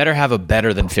 I better have a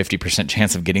better than 50%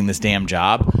 chance of getting this damn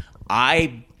job.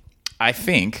 I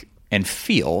think and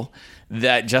feel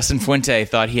that Justin Fuente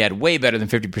thought he had way better than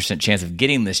 50% chance of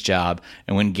getting this job.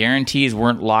 And when guarantees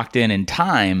weren't locked in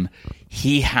time,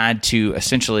 he had to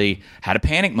essentially had a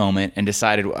panic moment and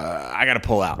decided, I got to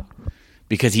pull out.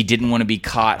 Because he didn't want to be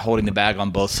caught holding the bag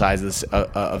on both sides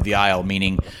of the aisle,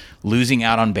 meaning losing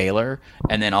out on Baylor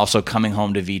and then also coming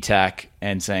home to VTech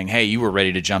and saying, hey, you were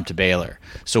ready to jump to Baylor.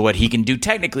 So what he can do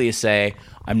technically is say,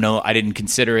 I didn't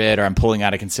consider it, or I'm pulling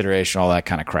out of consideration, all that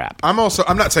kind of crap. I'm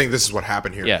not saying this is what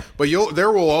happened here. Yeah. But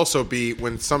there will also be,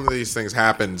 when some of these things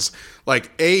happens, like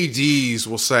ADs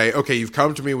will say, okay, you've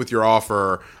come to me with your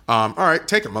offer. All right,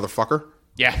 take it, motherfucker.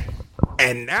 Yeah.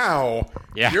 And now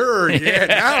you're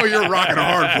rocking a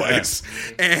hard place.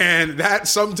 And that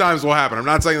sometimes will happen. I'm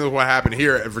not saying this is what happened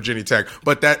here at Virginia Tech,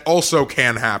 but that also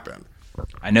can happen.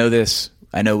 I know this.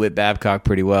 I know Whit Babcock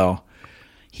pretty well.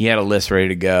 He had a list ready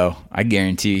to go. I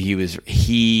guarantee you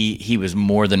he was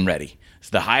more than ready. So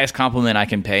the highest compliment I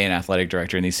can pay an athletic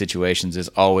director in these situations is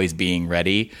always being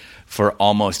ready for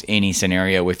almost any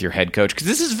scenario with your head coach. Because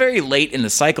this is very late in the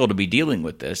cycle to be dealing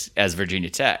with this as Virginia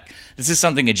Tech. This is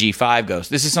something a G5 goes.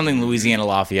 This is something Louisiana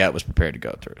Lafayette was prepared to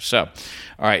go through. So,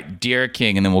 all right, De'Aaron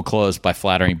King, and then we'll close by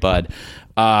flattering Bud.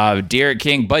 Derek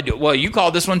King, Bud. Well, you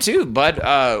called this one too, Bud.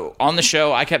 On the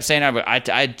show, I kept saying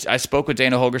I spoke with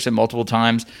Dana Holgorsen multiple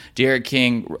times. Derek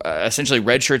King essentially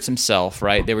redshirts himself.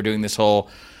 Right? They were doing this whole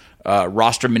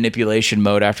roster manipulation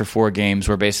mode after 4 games,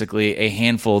 where basically a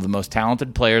handful of the most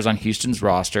talented players on Houston's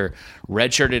roster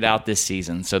redshirted out this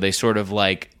season. So they sort of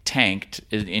like tanked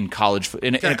in college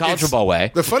in a college football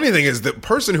way. The funny thing is, the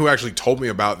person who actually told me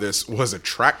about this was a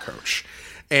track coach.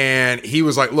 And he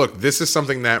was like, look, this is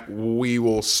something that we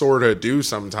will sort of do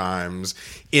sometimes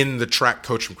in the track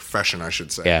coaching profession, I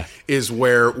should say. Yeah. Is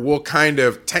where we'll kind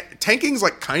of, tanking's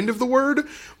like kind of the word,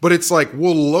 but it's like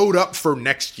we'll load up for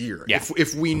next year. Yeah.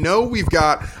 If we know we've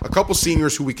got a couple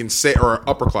seniors who we can say, or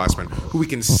upperclassmen, who we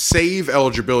can save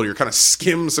eligibility or kind of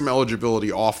skim some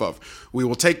eligibility off of, we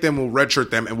will take them, we'll redshirt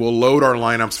them, and we'll load our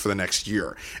lineups for the next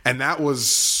year. And that was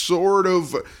sort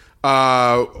of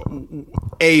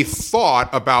a thought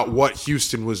about what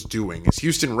Houston was doing. Is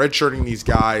Houston redshirting these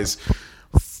guys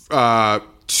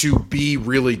to be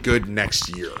really good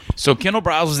next year? So Kendall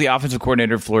Briles was the offensive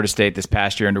coordinator of Florida State this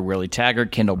past year under Willie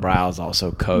Taggart. Kendall Briles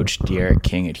also coached Derek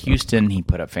King at Houston. He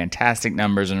put up fantastic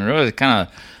numbers and really kind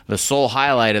of the sole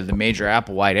highlight of the Major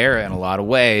Applewhite era in a lot of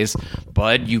ways.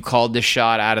 Bud, you called this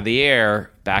shot out of the air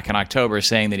back in October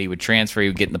saying that he would transfer, he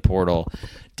would get in the portal.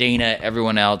 Dana,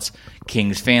 everyone else,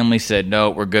 King's family said,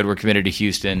 no, we're good. We're committed to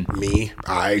Houston.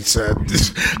 I said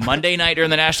Monday night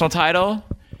during the national title,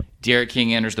 Derek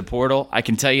King enters the portal. I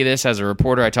can tell you this as a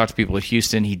reporter. I talked to people at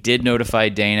Houston. He did notify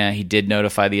Dana. He did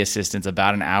notify the assistants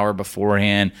about an hour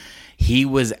beforehand. He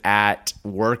was at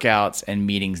workouts and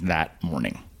meetings that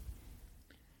morning.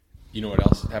 You know what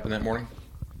else happened that morning?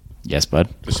 Yes, Bud.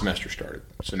 The semester started.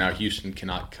 So now Houston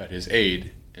cannot cut his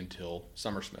aid until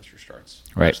summer semester starts.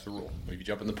 Right. That's the rule. If you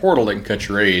jump in the portal, they can cut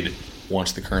your aid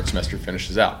once the current semester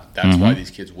finishes out. That's why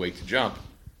these kids wait to jump,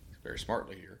 very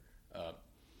smartly here,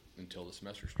 until the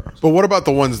semester starts. But what about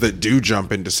the ones that do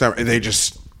jump in December? And they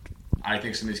just... I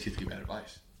think some of these kids give bad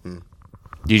advice. Do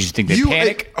you just think they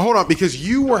panic? Hold on, because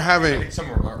you were having... I think some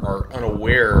are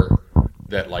unaware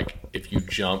that, like, if you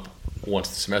jump once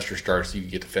the semester starts, you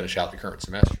get to finish out the current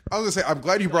semester. I was going to say, I'm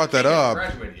glad you brought that He up.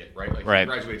 hasn't graduated yet, right? Like, Right.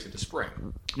 He graduates in the spring.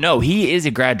 No, he is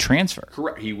a grad transfer.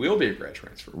 Correct. He will be a grad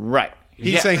transfer. Right.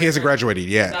 He's saying he hasn't graduated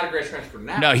He's yet. not a grad transfer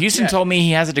now. No, Houston told me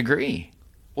he has a degree.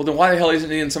 Well, then why the hell isn't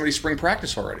he in somebody's spring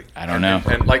practice already? I don't know.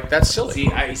 And like, that's silly.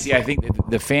 I think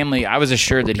the family, I was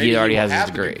assured that Maybe he already he will has his have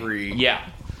the degree. degree Yeah.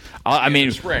 I mean,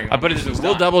 the spring. I put it this way,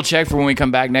 we'll double check for when we come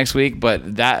back next week,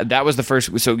 but that was the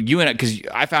first. So you and I, because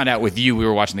I found out with you, we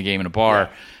were watching the game in a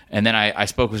bar, and then I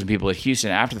spoke with some people at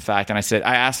Houston after the fact, and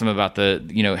I asked them about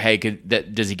hey,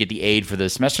 does he get the aid for the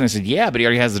semester? And I said, yeah, but he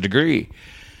already has the degree.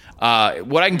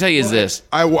 What I can tell you is this.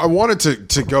 I wanted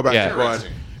to go back to Bud.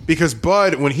 Because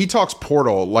Bud, when he talks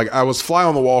portal, like I was fly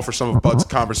on the wall for some of Bud's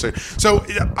conversation. So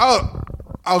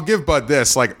I'll give Bud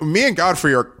this. Like me and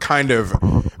Godfrey are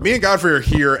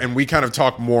here, and we kind of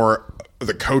talk more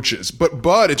the coaches. But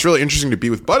Bud, it's really interesting to be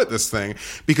with Bud at this thing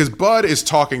because Bud is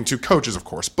talking to coaches, of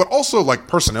course, but also like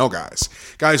personnel guys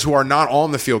who are not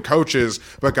on the field coaches,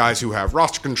 but guys who have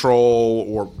roster control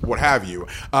or what have you.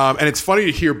 And it's funny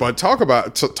to hear Bud talk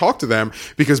to them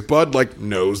because Bud like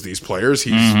knows these players.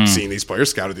 He's seen these players,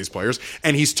 scouted these players,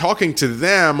 and he's talking to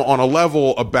them on a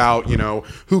level about,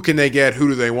 who can they get? Who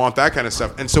do they want? That kind of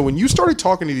stuff. And so when you started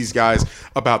talking to these guys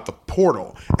about the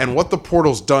portal and what the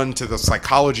portal's done to the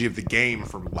psychology of the game,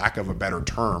 for lack of a better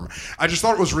term, I just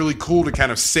thought it was really cool to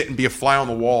kind of sit and be a fly on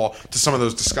the wall to some of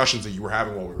those discussions that you were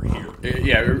having while we were here.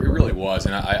 It really was,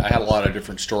 and I had a lot of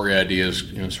different story ideas,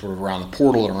 sort of around the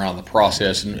portal and around the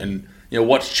process, and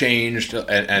what's changed.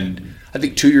 And I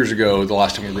think 2 years ago, the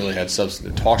last time we really had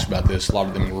substantive talks about this, a lot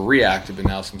of them were reactive, and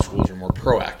now some schools are more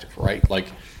proactive, right? Like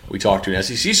we talked to an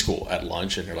SEC school at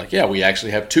lunch, and they're like, "Yeah, we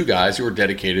actually have 2 guys who are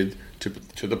dedicated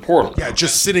to the portal." Yeah,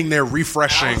 just sitting there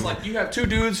refreshing. I was like, you have 2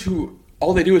 dudes who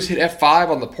all they do is hit F5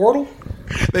 on the portal.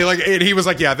 He was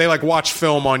like, yeah, they like watch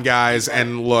film on guys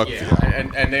and look. Yeah,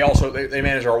 and they also they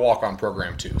manage our walk-on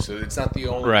program too, so it's not the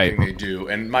only thing they do.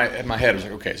 And in my head was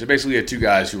like, okay, so basically you had 2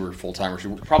 guys who were full-timers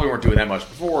who probably weren't doing that much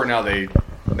before. Now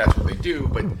that's what they do.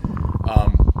 But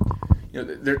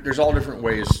there's all different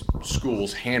ways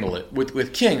schools handle it.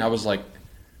 With King, I was like,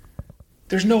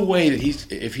 there's no way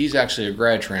that if he's actually a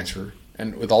grad transfer,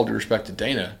 and with all due respect to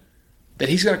Dana, that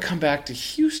he's going to come back to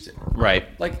Houston. Right.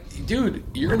 Like, dude,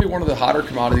 you're going to be one of the hotter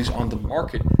commodities on the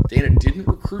market. Dana didn't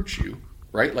recruit you,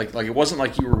 right? Like it wasn't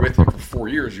like you were with him for 4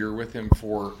 years. You were with him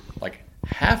for, like,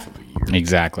 half of a year.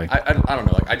 Exactly. I don't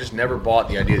know. Like, I just never bought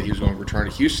the idea that he was going to return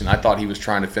to Houston. I thought he was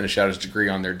trying to finish out his degree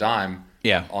on their dime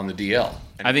on the DL.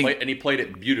 And he played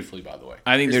it beautifully, by the way.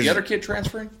 I think Is the other kid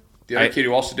transferring? The other kid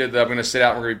who also did that, I'm going to sit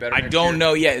out and we're going to be better. I don't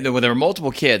know yet. There were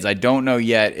multiple kids. I don't know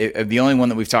yet. The only one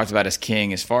that we've talked about is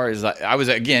King. As far as I was,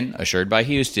 again, assured by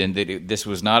Houston that this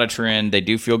was not a trend. They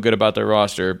do feel good about their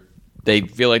roster. They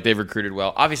feel like they've recruited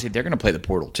well. Obviously, they're going to play the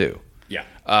portal too.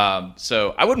 Yeah.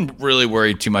 So I wouldn't really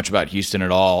worry too much about Houston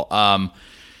at all.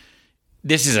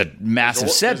 This is a massive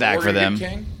setback for them.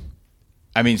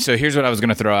 I mean, so here's what I was going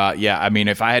to throw out. Yeah, I mean,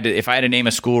 if I had to name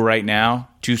a school right now,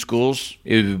 2 schools,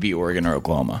 it would be Oregon or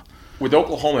Oklahoma. With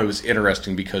Oklahoma, it was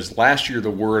interesting because last year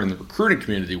the word in the recruiting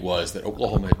community was that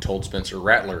Oklahoma had told Spencer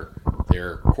Rattler,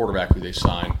 their quarterback who they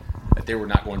signed, that they were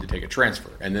not going to take a transfer.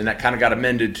 And then that kind of got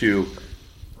amended to,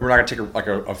 we're not going to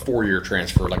take a 4-year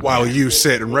transfer. Like while you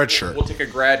sit in redshirt. We'll take a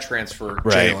grad transfer.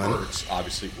 Right. Hurts,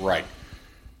 obviously, right.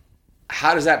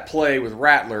 How does that play with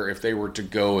Rattler if they were to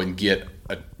go and get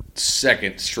a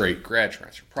second straight grad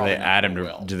transfer? Probably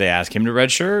Do they ask him to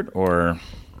redshirt or?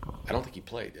 I don't think he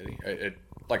played, did he?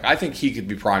 I think he could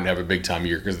be primed to have a big-time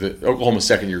year because the Oklahoma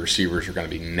second-year receivers are going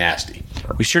to be nasty.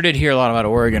 We sure did hear a lot about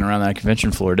Oregon around that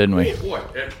convention floor, didn't we? Oh,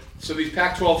 boy. So these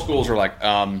Pac-12 schools are like,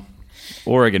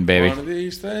 Oregon, baby. one of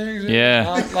these things is Yeah.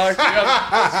 not like the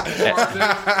other.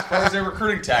 As far as their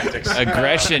recruiting tactics.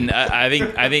 Aggression. I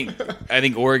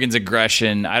think Oregon's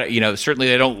aggression. Certainly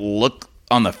they don't look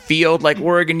on the field like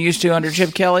Oregon used to under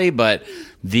Chip Kelly, but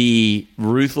the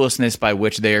ruthlessness by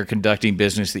which they are conducting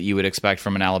business that you would expect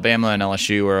from an Alabama, an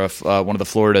LSU, or one of the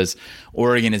Floridas,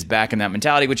 Oregon is back in that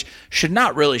mentality, which should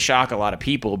not really shock a lot of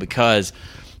people because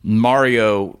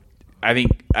Mario, I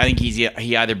think he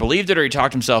either believed it or he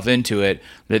talked himself into it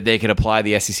that they could apply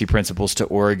the SEC principles to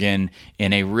Oregon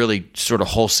in a really sort of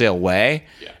wholesale way.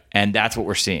 Yeah. And that's what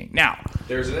we're seeing. Now,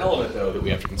 there's an element, though, that we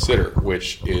have to consider,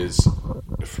 which is,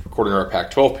 according to our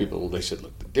Pac-12 people, they said,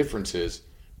 look, the difference is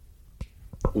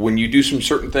when you do some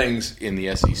certain things in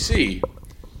the SEC,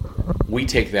 we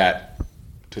take that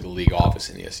to the league office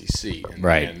in the SEC,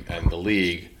 and the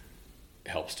league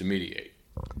helps to mediate.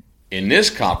 In this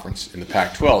conference, in the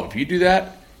Pac-12, if you do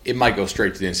that, it might go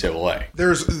straight to the NCAA.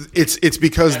 It's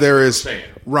because there is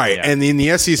right, Yeah. and in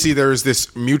the SEC there is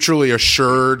this mutually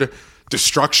assured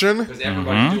destruction Because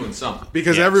everybody's doing something.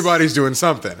 because everybody's doing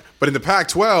something. But in the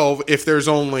Pac-12, if there's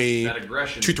only That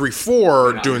aggression, 2, 3, 4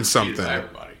 you're not doing defeated something, by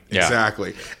everybody. Yeah.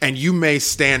 exactly, and you may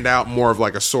stand out more of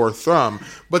like a sore thumb.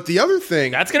 But the other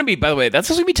thing, that's going to be, by the way, that's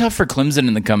also going to be tough for Clemson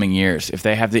in the coming years if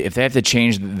they have to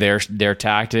change their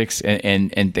tactics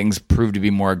and things prove to be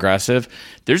more aggressive.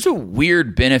 There's a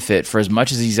weird benefit for as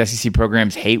much as these SEC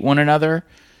programs hate one another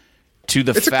to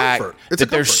the fact that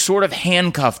they're sort of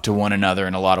handcuffed to one another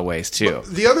in a lot of ways too.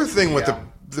 the other thing with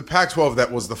the Pac-12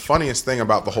 that was the funniest thing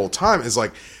about the whole time is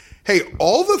like, hey,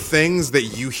 all the things that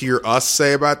you hear us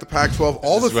say about the Pac-12,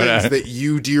 all the things that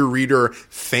you, dear reader,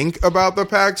 think about the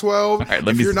Pac-12,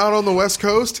 if you're not on the West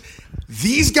Coast,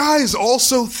 these guys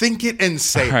also think it and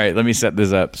say it. All right, let me set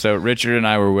this up. So Richard and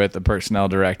I were with a personnel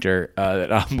director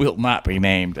that will not be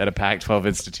named at a Pac-12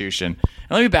 institution. And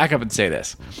let me back up and say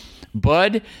this.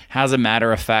 Bud has a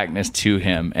matter-of-factness to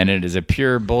him, and it is a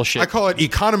pure bullshit. I call it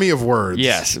economy of words.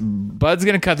 Yes, Bud's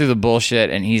going to cut through the bullshit,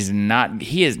 and he is not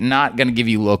going to give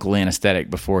you local anesthetic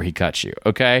before he cuts you,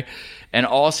 okay? And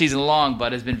all season long,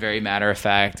 Bud has been very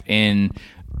matter-of-fact in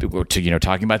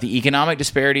talking about the economic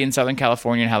disparity in Southern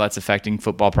California and how that's affecting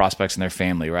football prospects and their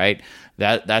family, right?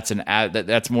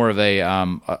 That's more of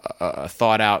a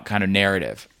thought-out kind of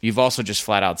narrative. You've also just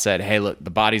flat-out said, hey, look, the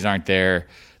bodies aren't there.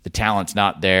 The talent's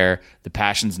not there, the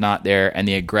passion's not there, and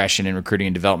the aggression in recruiting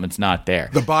and development's not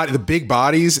there. The big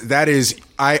bodies, that is,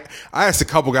 I asked a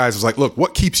couple guys, I was like, look,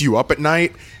 what keeps you up at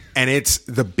night? And it's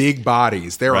the big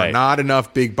bodies. There are not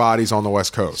enough big bodies on the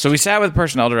West Coast. So we sat with the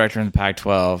personnel director in the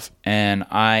Pac-12, and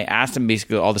I asked him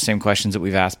basically all the same questions that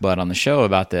we've asked Bud on the show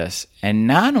about this. And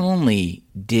not only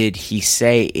did he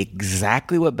say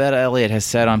exactly what Bud Elliott has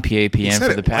said on PAPN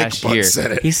for the past year,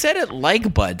 he said it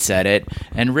like Bud said it.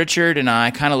 And Richard and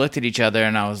I kind of looked at each other,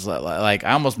 and I was like,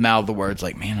 I almost mouthed the words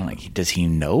like, man, I'm like, does he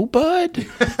know Bud?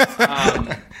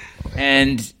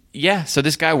 And yeah, so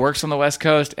this guy works on the West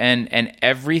Coast, and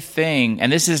everything,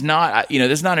 and this is not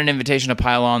an invitation to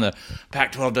pile on the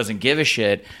Pac-12 doesn't give a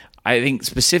shit. I think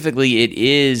specifically it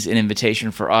is an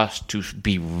invitation for us to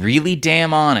be really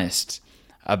damn honest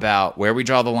about where we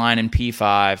draw the line in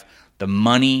P5, the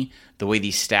money, the way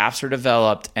these staffs are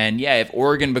developed, and yeah, if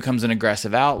Oregon becomes an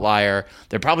aggressive outlier,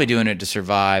 they're probably doing it to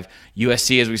survive.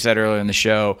 USC, as we said earlier in the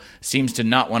show, seems to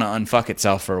not want to unfuck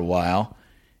itself for a while.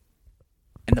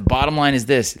 And the bottom line is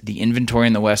this: the inventory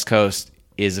in the West Coast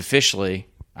is officially,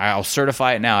 I'll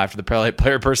certify it now after the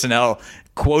player personnel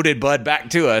quoted Bud back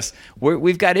to us.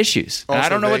 We've got issues. And I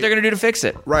don't know what they're going to do to fix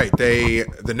it. Right. The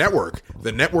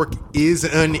network is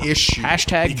an issue.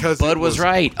 Hashtag because Bud was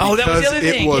right. Oh, that was the other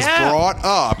thing. It was brought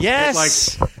up.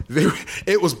 Yes.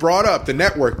 It was brought up. The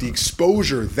network, the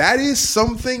exposure, that is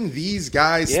something these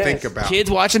guys think about.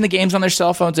 Kids watching the games on their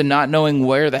cell phones and not knowing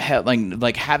where the hell,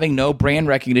 like having no brand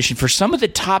recognition for some of the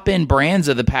top end brands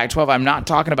of the Pac-12. I'm not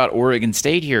talking about Oregon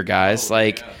State here, guys.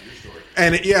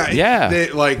 And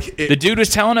the dude was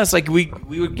telling us we go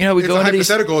into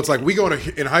hypothetical. It's like we go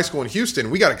in high school in Houston.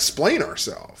 We got to explain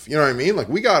ourselves. You know what I mean? Like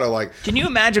we got to Can you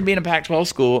imagine being a Pac-12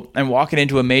 school and walking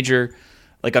into a major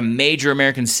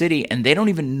American city and they don't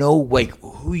even know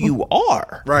who you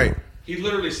are? Right. He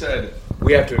literally said,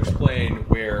 "We have to explain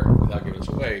where, without giving us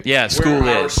away, school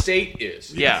where our is. state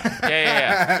is."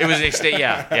 Yeah. It was a state.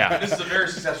 Yeah. This is a very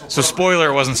successful. So spoiler,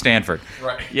 it wasn't Stanford.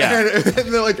 Right. Yeah. And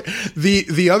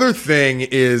the other thing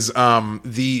is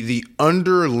the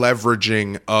under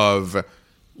leveraging of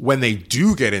when they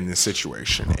do get in this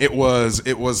situation. It was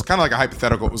kind of like a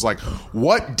hypothetical. It was like,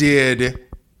 what did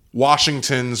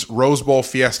Washington's Rose Bowl,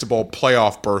 Fiesta Bowl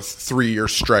playoff berth 3-year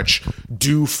stretch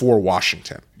do for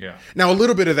Washington? Yeah. Now, a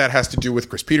little bit of that has to do with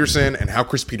Chris Peterson and how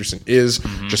Chris Peterson is,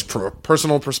 just from a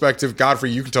personal perspective.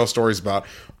 Godfrey, you can tell stories about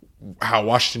how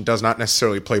Washington does not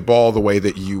necessarily play ball the way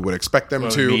that you would expect them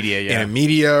to in a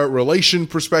media relation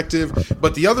perspective.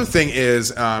 But the other thing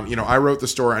is, I wrote the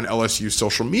story on LSU's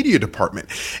social media department,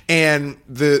 and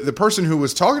the person who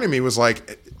was talking to me was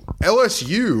like,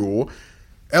 LSU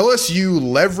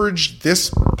leveraged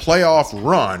this playoff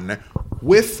run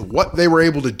with what they were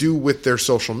able to do with their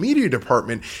social media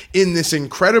department in this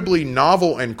incredibly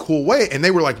novel and cool way. And they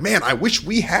were like, man, I wish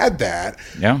we had that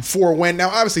for when. Now,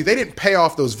 obviously, they didn't pay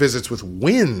off those visits with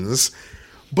wins,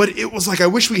 but it was like, I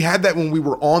wish we had that when we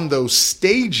were on those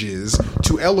stages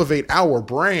to elevate our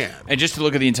brand. And just to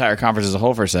look at the entire conference as a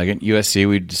whole for a second, USC,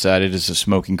 we decided, is a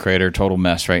smoking crater, total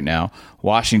mess right now.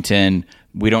 Washington,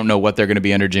 we don't know what they're going to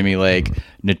be under Jimmy Lake,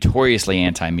 notoriously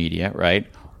anti-media, right?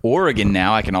 Oregon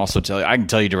now, I can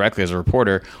tell you directly as a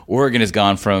reporter, Oregon has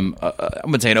gone from, I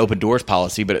wouldn't say an open doors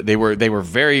policy, but they were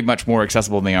very much more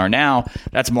accessible than they are now.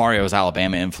 That's Mario's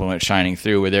Alabama influence shining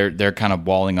through, where they're kind of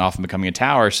walling off and becoming a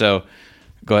tower. So,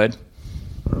 go ahead.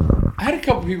 I had a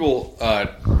couple people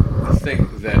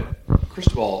think that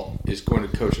Cristobal is going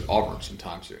to coach at Auburn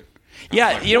sometime soon.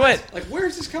 Yeah, you know what? Like, where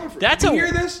is this coming from? Did you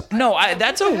hear this? No,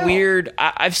 that's a weird.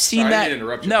 I've seen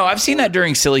that. No, I've seen that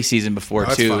during silly season before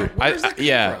too. Where does that come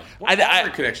from? What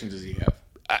Auburn connection does he have?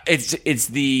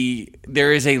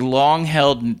 There is a long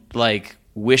held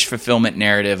wish fulfillment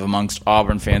narrative amongst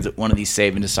Auburn fans that one of these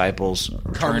Saban disciples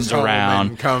turns around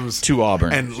and comes to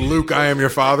Auburn. And Luke, I am your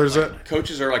father's it.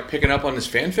 Coaches are picking up on this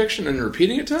fan fiction and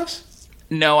repeating it to us?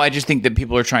 No, I just think that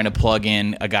people are trying to plug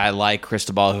in a guy like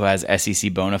Cristobal who has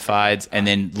SEC bona fides and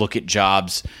then look at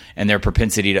jobs and their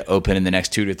propensity to open in the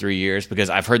next 2 to 3 years. Because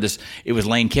I've heard this. It was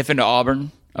Lane Kiffin to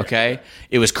Auburn, okay?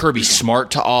 It was Kirby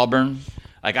Smart to Auburn.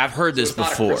 I've heard this before.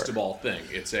 It's not a Cristobal thing.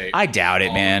 It's I doubt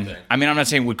it, man. Thing. I mean, I'm not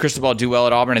saying would Cristobal do well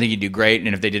at Auburn. I think he'd do great.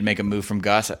 And if they did make a move from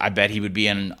Gus, I bet he would be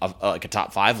in a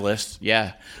top 5 list.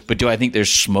 Yeah. But do I think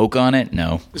there's smoke on it?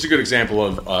 No. It's a good example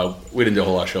of we didn't do a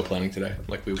whole lot of show planning today.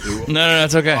 No,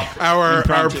 it's okay.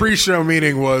 Our pre-show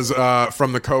meeting was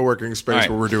from the co-working space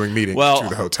where we're doing meetings to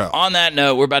the hotel. On that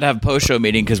note, we're about to have a post-show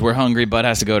meeting because we're hungry. Bud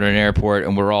has to go to an airport,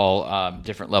 and we're all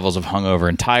different levels of hungover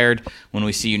and tired. When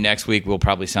we see you next week, we'll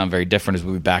probably sound very different as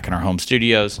we'll be back in our home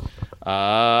studios.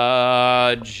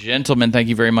 Gentlemen, thank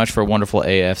you very much for a wonderful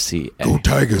AFC. Go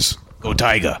Tigers. Go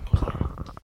Tiger.